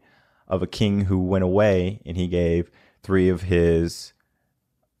story of a king who went away and he gave 3 of his,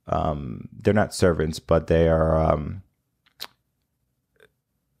 they're not servants, but they were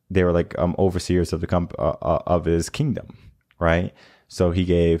like overseers of of his kingdom, right? So he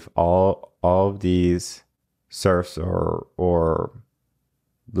gave all of these serfs, or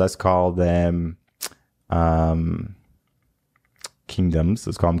let's call them kingdoms.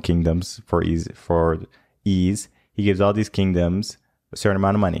 Let's call them kingdoms for ease. He gives all these kingdoms a certain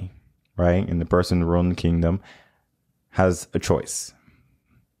amount of money, right? And the person ruling the kingdom has a choice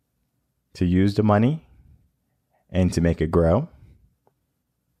to use the money and to make it grow,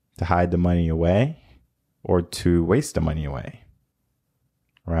 to hide the money away, or to waste the money away,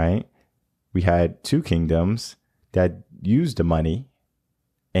 right? We had 2 kingdoms that used the money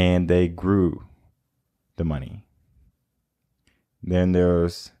and they grew the money. Then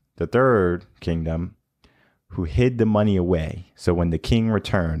there's the 3rd kingdom who hid the money away. So when the king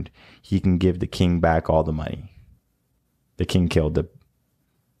returned, he can give the king back all the money. The king killed the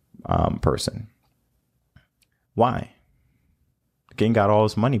person. Why? The king got all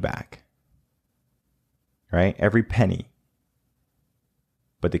his money back, right? Every penny.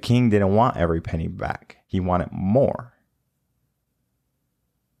 But the king didn't want every penny back. He wanted more.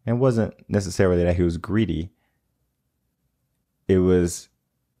 And it wasn't necessarily that he was greedy. It was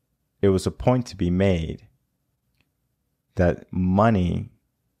a point to be made that money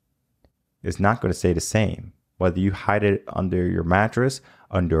is not going to stay the same. Whether you hide it under your mattress,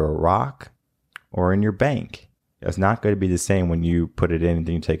 under a rock, or in your bank, it's not going to be the same when you put it in and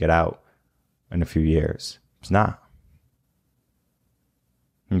then you take it out in a few years. It's not.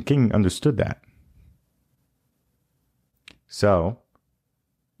 And the king understood that. So,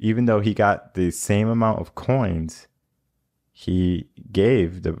 even though he got the same amount of coins he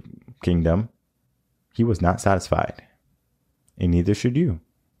gave the kingdom, he was not satisfied. And neither should you.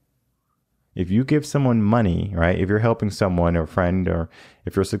 If you give someone money, right? If you're helping someone or a friend, or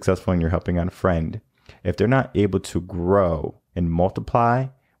if you're successful and you're helping out a friend, if they're not able to grow and multiply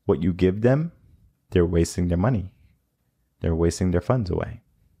what you give them, they're wasting their money. They're wasting their funds away.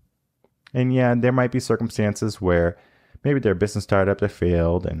 And yeah, there might be circumstances where maybe their business startup that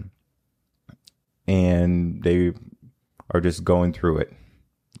failed and they are just going through it.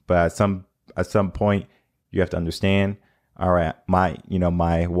 But at some point, you have to understand, all right,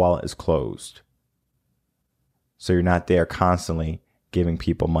 my wallet is closed. So you're not there constantly giving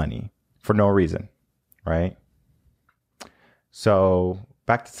people money for no reason, right? So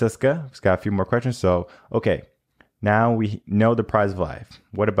back to Siska. We've got a few more questions. So, okay, now we know the prize of life.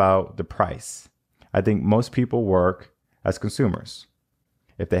 What about the price? I think most people work as consumers.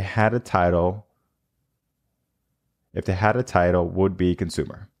 If they had a title, would be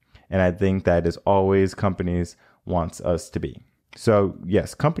consumer. And I think that is always companies wants us to be. So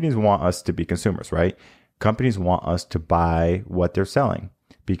yes, companies want us to be consumers, right? Companies want us to buy what they're selling,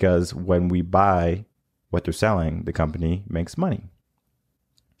 because when we buy what they're selling, the company makes money.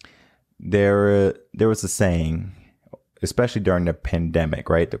 There was a saying, especially during the pandemic,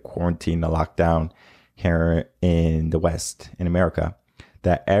 right? The quarantine, the lockdown here in the West, in America,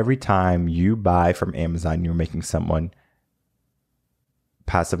 that every time you buy from Amazon, you're making someone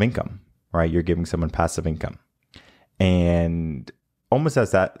passive income, right? You're giving someone passive income. And almost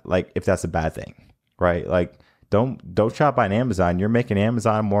as that, like, if that's a bad thing, right? Like, don't shop on Amazon. You're making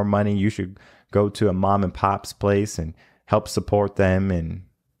Amazon more money. You should go to a mom and pop's place and help support them. And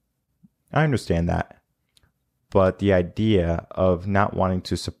I understand that. But the idea of not wanting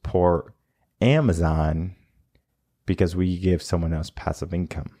to support Amazon because we give someone else passive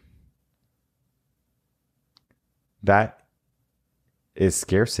income, that is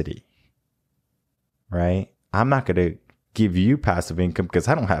scarcity, right? I'm not going to give you passive income because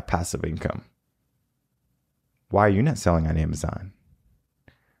I don't have passive income. Why are you not selling on Amazon?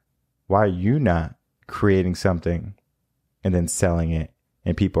 Why are you not creating something and then selling it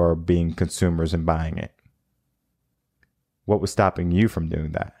and people are being consumers and buying it? What was stopping you from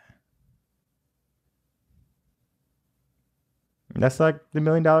doing that? And that's like the $1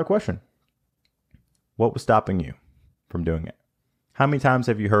 million question. What was stopping you from doing it? How many times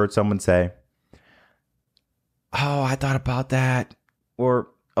have you heard someone say, "Oh, I thought about that," or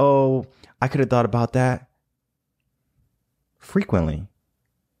 "Oh, I could have thought about that"? Frequently,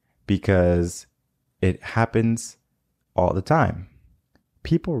 because it happens all the time.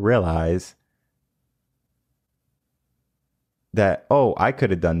 People realize that, oh, I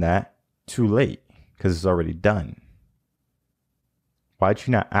could have done that too late because it's already done. Why'd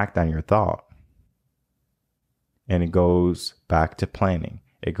you not act on your thought? And it goes back to planning.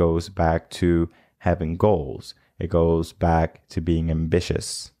 It goes back to having goals. It goes back to being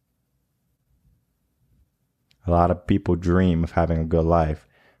ambitious. A lot of people dream of having a good life,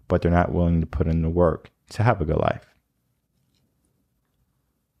 but they're not willing to put in the work to have a good life.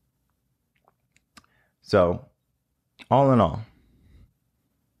 So, all in all,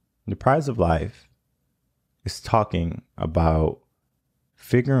 the prize of life is talking about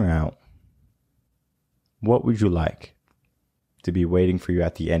figuring out what would you like to be waiting for you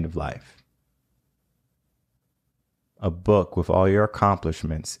at the end of life. A book with all your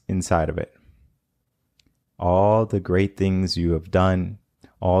accomplishments inside of it. All the great things you have done,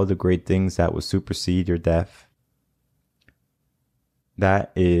 all the great things that will supersede your death.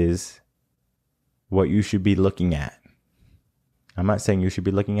 That is what you should be looking at. I'm not saying you should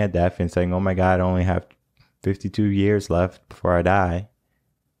be looking at death and saying, "Oh my God, I only have 52 years left before I die."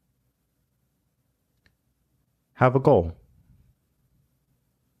 Have a goal.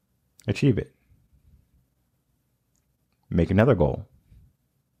 Achieve it. Make another goal.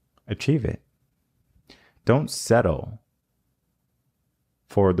 Achieve it. Don't settle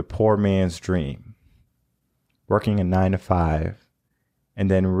for the poor man's dream, working a 9 to 5, and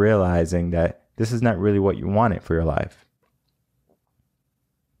then realizing that this is not really what you wanted for your life.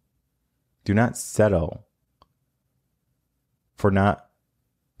 Do not settle for not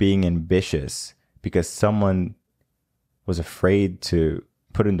being ambitious because someone was afraid to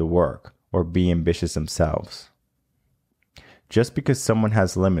put in the work or be ambitious themselves. Just because someone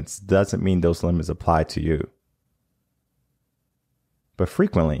has limits doesn't mean those limits apply to you. But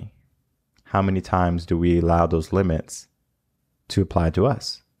frequently, how many times do we allow those limits to apply to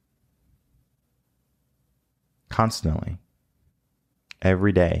us? Constantly.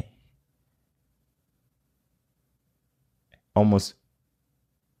 Every day. Almost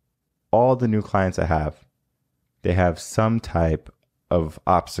all the new clients I have, they have some type of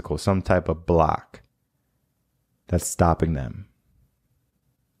obstacle, some type of block that's stopping them.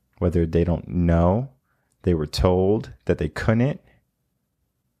 Whether they don't know, they were told that they couldn't,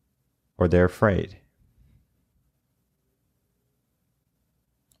 or they're afraid.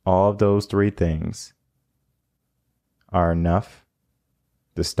 All of those 3 things are enough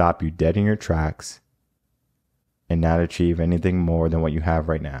to stop you dead in your tracks and not achieve anything more than what you have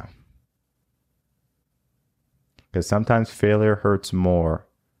right now. Because sometimes failure hurts more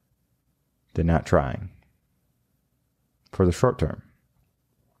than not trying. For the short term.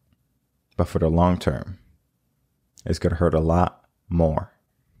 But for the long term, it's going to hurt a lot more.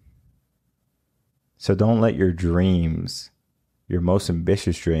 So don't let your dreams, your most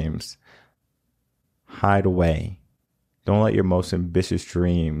ambitious dreams hide away. Don't let your most ambitious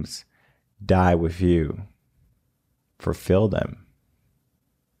dreams die with you. Fulfill them.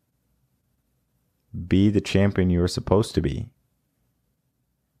 Be the champion you are supposed to be.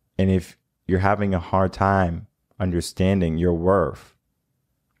 And if you're having a hard time understanding your worth,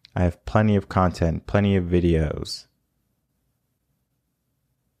 I have plenty of content, plenty of videos.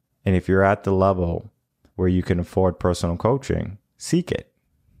 And if you're at the level where you can afford personal coaching, seek it.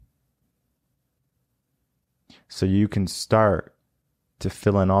 So you can start to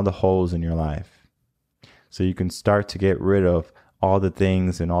fill in all the holes in your life. So you can start to get rid of all the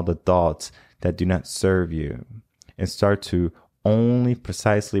things and all the thoughts that do not serve you, and start to only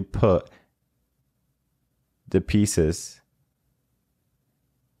precisely put the pieces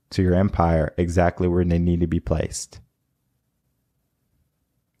to your empire exactly where they need to be placed.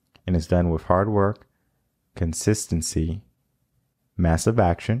 And it's done with hard work, consistency, massive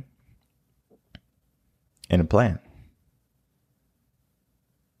action, and a plan.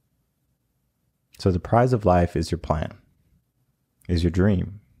 So the prize of life is your plan, is your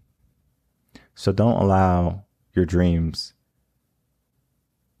dream. So don't allow your dreams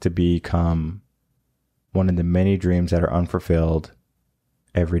to become one of the many dreams that are unfulfilled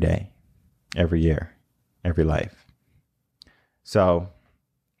every day, every year, every life. So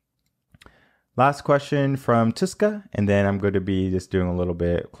last question from Tuska, and then I'm going to be just doing a little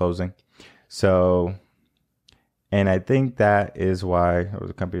bit of closing. So, and I think that is why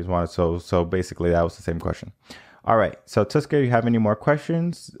the companies wanted. So basically that was the same question. All right. So Tuska, if you have any more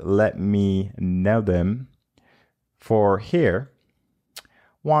questions, let me know them. For here,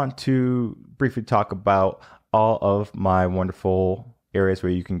 want to briefly talk about all of my wonderful areas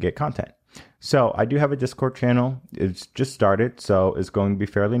where you can get content. So I do have a Discord channel. It's just started, so it's going to be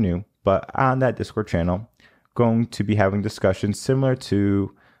fairly new. But on that Discord channel, going to be having discussions similar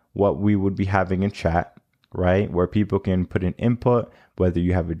to what we would be having in chat, right? Where people can put in input, whether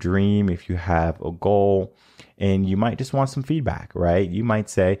you have a dream, if you have a goal, and you might just want some feedback, right? You might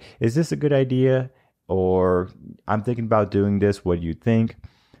say, is this a good idea? Or I'm thinking about doing this. What do you think?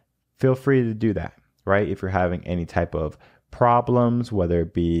 Feel free to do that, right? If you're having any type of problems, whether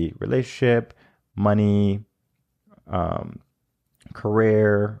it be relationship, money,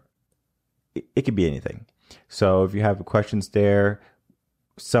 career, it could be anything. So if you have questions there,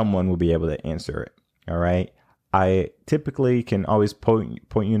 someone will be able to answer it. All right. I typically can always point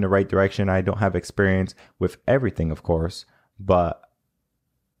you in the right direction. I don't have experience with everything, of course, but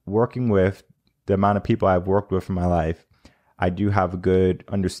working with the amount of people I've worked with in my life, I do have a good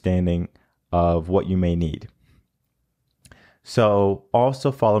understanding of what you may need. So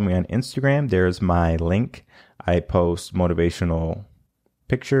also follow me on Instagram. There's my link. I post motivational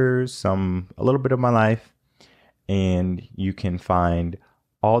pictures, a little bit of my life, and you can find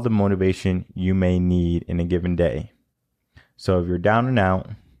all the motivation you may need in a given day. So if you're down and out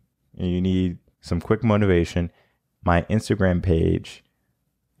and you need some quick motivation, my Instagram page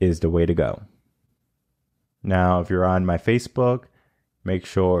is the way to go. Now, if you're on my Facebook, make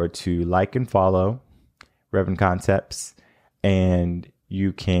sure to like and follow Reven Concepts, and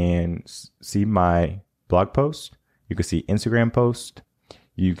you can see my blog post. You can see Instagram post.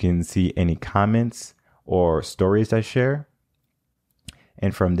 You can see any comments or stories I share.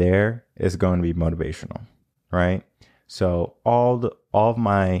 And from there, it's going to be motivational, right? So all of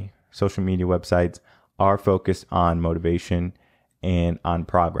my social media websites are focused on motivation and on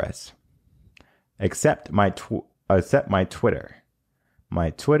progress, except my Twitter. My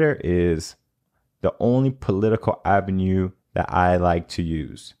Twitter is the only political avenue that I like to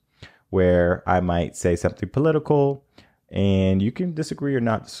use, where I might say something political and you can disagree or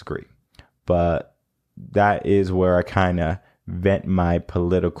not disagree, but that is where I kind of vent my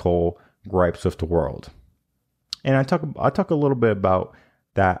political gripes with the world. And I talk a little bit about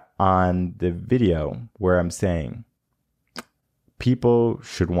that on the video, where I'm saying people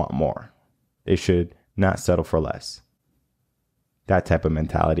should want more. They should not settle for less. That type of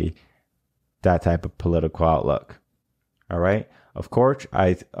mentality, that type of political outlook. All right. Of course,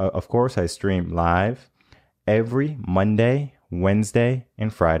 I stream live every Monday, Wednesday,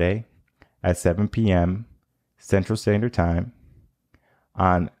 and Friday at 7 p.m. Central Standard Time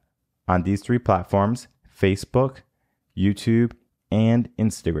on these three platforms: Facebook, YouTube, and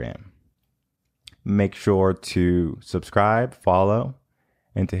Instagram. Make sure to subscribe, follow,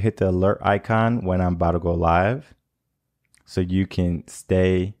 and to hit the alert icon when I'm about to go live, so you can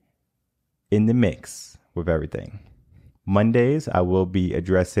stay in the mix with everything. Mondays, I will be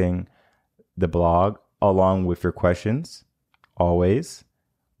addressing the blog along with your questions, always.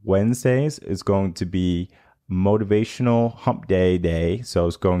 Wednesdays is going to be motivational hump day. So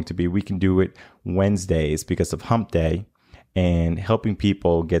it's going to be, we can do it Wednesdays because of hump day and helping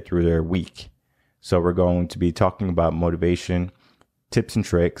people get through their week. So we're going to be talking about motivation, tips and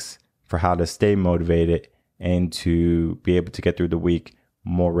tricks for how to stay motivated and to be able to get through the week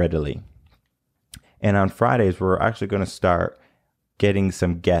more readily. And on Fridays, we're actually going to start getting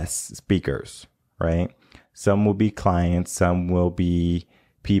some guest speakers, right? Some will be clients, some will be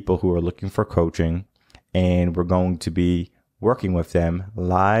people who are looking for coaching, and we're going to be working with them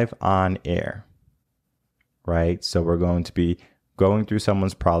live on air, right? So we're going to be going through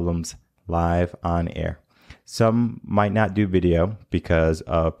someone's problems live on air. Some might not do video because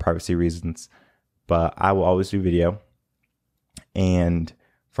of privacy reasons, but I will always do video. And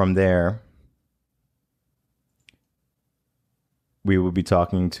from there, we will be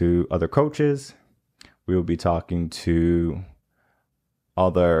talking to other coaches. We will be talking to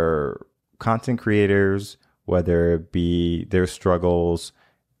other content creators, whether it be their struggles,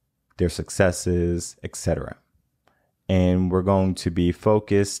 their successes, etc. And we're going to be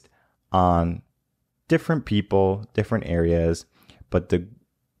focused on different people, different areas, but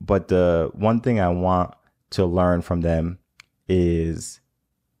the one thing I want to learn from them is,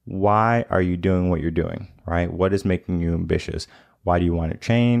 why are you doing what you're doing, right? What is making you ambitious? Why do you want to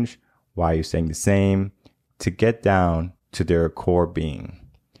change? Why are you staying the same? To get down to their core being,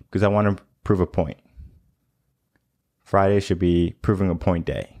 because I want to prove a point. Friday should be proving a point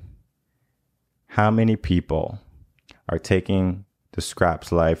day. How many people are taking the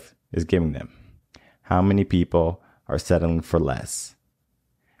scraps life is giving them? How many people are settling for less?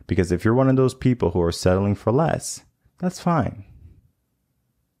 Because if you're one of those people who are settling for less, that's fine.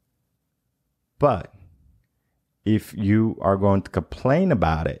 But if you are going to complain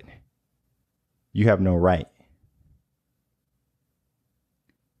about it, you have no right.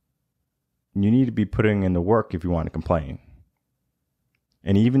 You need to be putting in the work if you want to complain.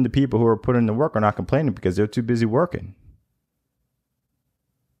 And even the people who are putting in the work are not complaining because they're too busy working.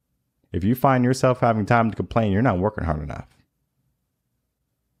 If you find yourself having time to complain, you're not working hard enough.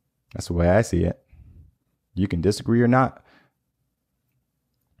 That's the way I see it. You can disagree or not.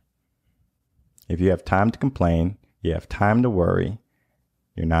 If you have time to complain, you have time to worry,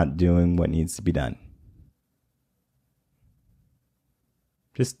 you're not doing what needs to be done.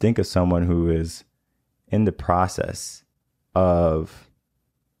 Just think of someone who is in the process of,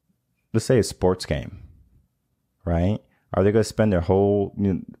 let's say, a sports game, right? Are they going to spend their whole,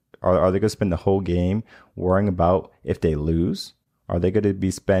 are they going to spend the whole game worrying about if they lose? Are they going to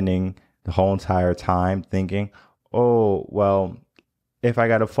be spending the whole entire time thinking, oh, well, if I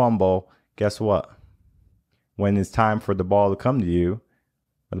got a fumble, guess what? When it's time for the ball to come to you,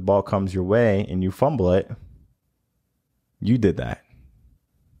 or the ball comes your way and you fumble it, you did that.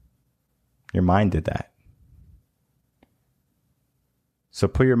 Your mind did that. So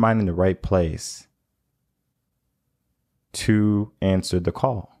put your mind in the right place to answer the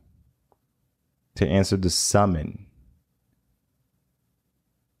call, to answer the summon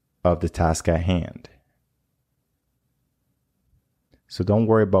of the task at hand. So don't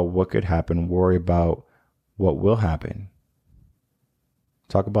worry about what could happen. Worry about what will happen.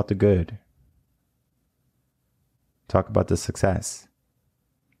 Talk about the good. Talk about the success.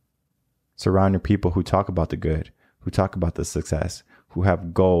 Surround your people who talk about the good, who talk about the success, who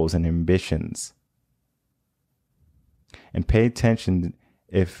have goals and ambitions. And pay attention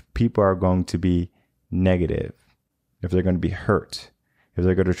if people are going to be negative, if they're going to be hurt, if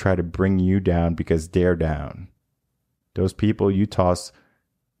they're going to try to bring you down because they're down. Those people you toss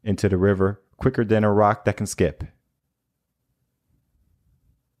into the river quicker than a rock that can skip.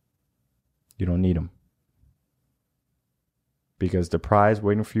 You don't need them. Because the prize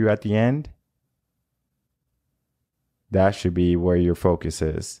waiting for you at the end, that should be where your focus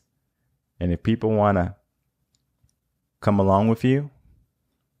is. And if people want to come along with you,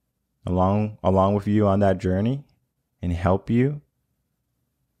 along with you on that journey and help you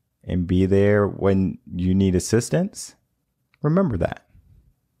and be there when you need assistance, remember that.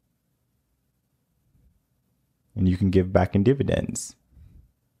 And you can give back in dividends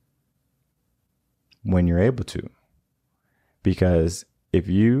when you're able to. Because if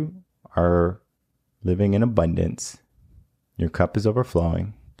you are living in abundance, your cup is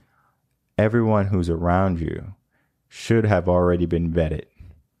overflowing, everyone who's around you should have already been vetted.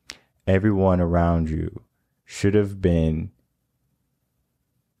 Everyone around you should have been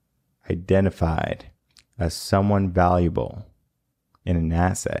identified as someone valuable and an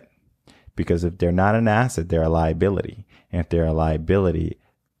asset. Because if they're not an asset, they're a liability. And if they're a liability,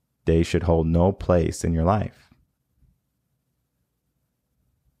 they should hold no place in your life.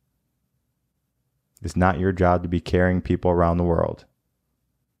 It's not your job to be carrying people around the world.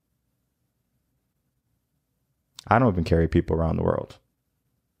 I don't even carry people around the world.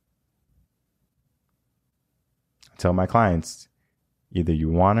 I tell my clients, either you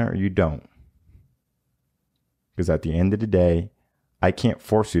want it or you don't. Because at the end of the day, I can't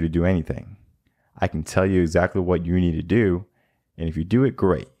force you to do anything. I can tell you exactly what you need to do. And if you do it,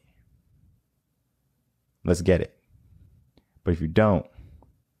 great. Let's get it. But if you don't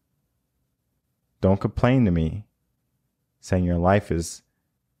complain to me saying your life is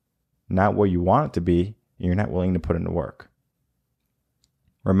not what you want it to be and you're not willing to put in the work.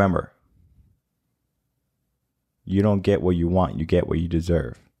 Remember, you don't get what you want, you get what you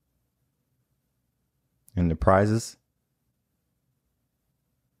deserve. And the prizes,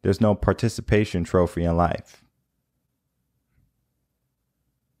 there's no participation trophy in life.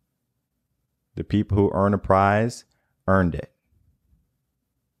 The people who earn a prize earned it.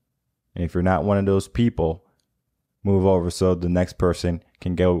 And if you're not one of those people, move over so the next person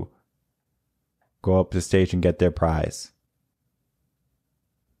can go up the stage and get their prize.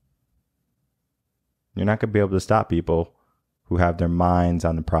 You're not going to be able to stop people who have their minds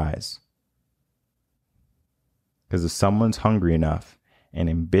on the prize. Because if someone's hungry enough and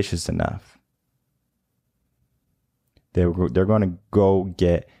ambitious enough, they're going to go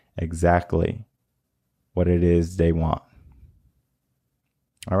get exactly what it is they want.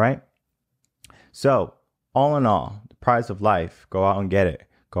 All right? So, all in all, the prize of life, go out and get it.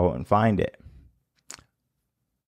 Go out and find it.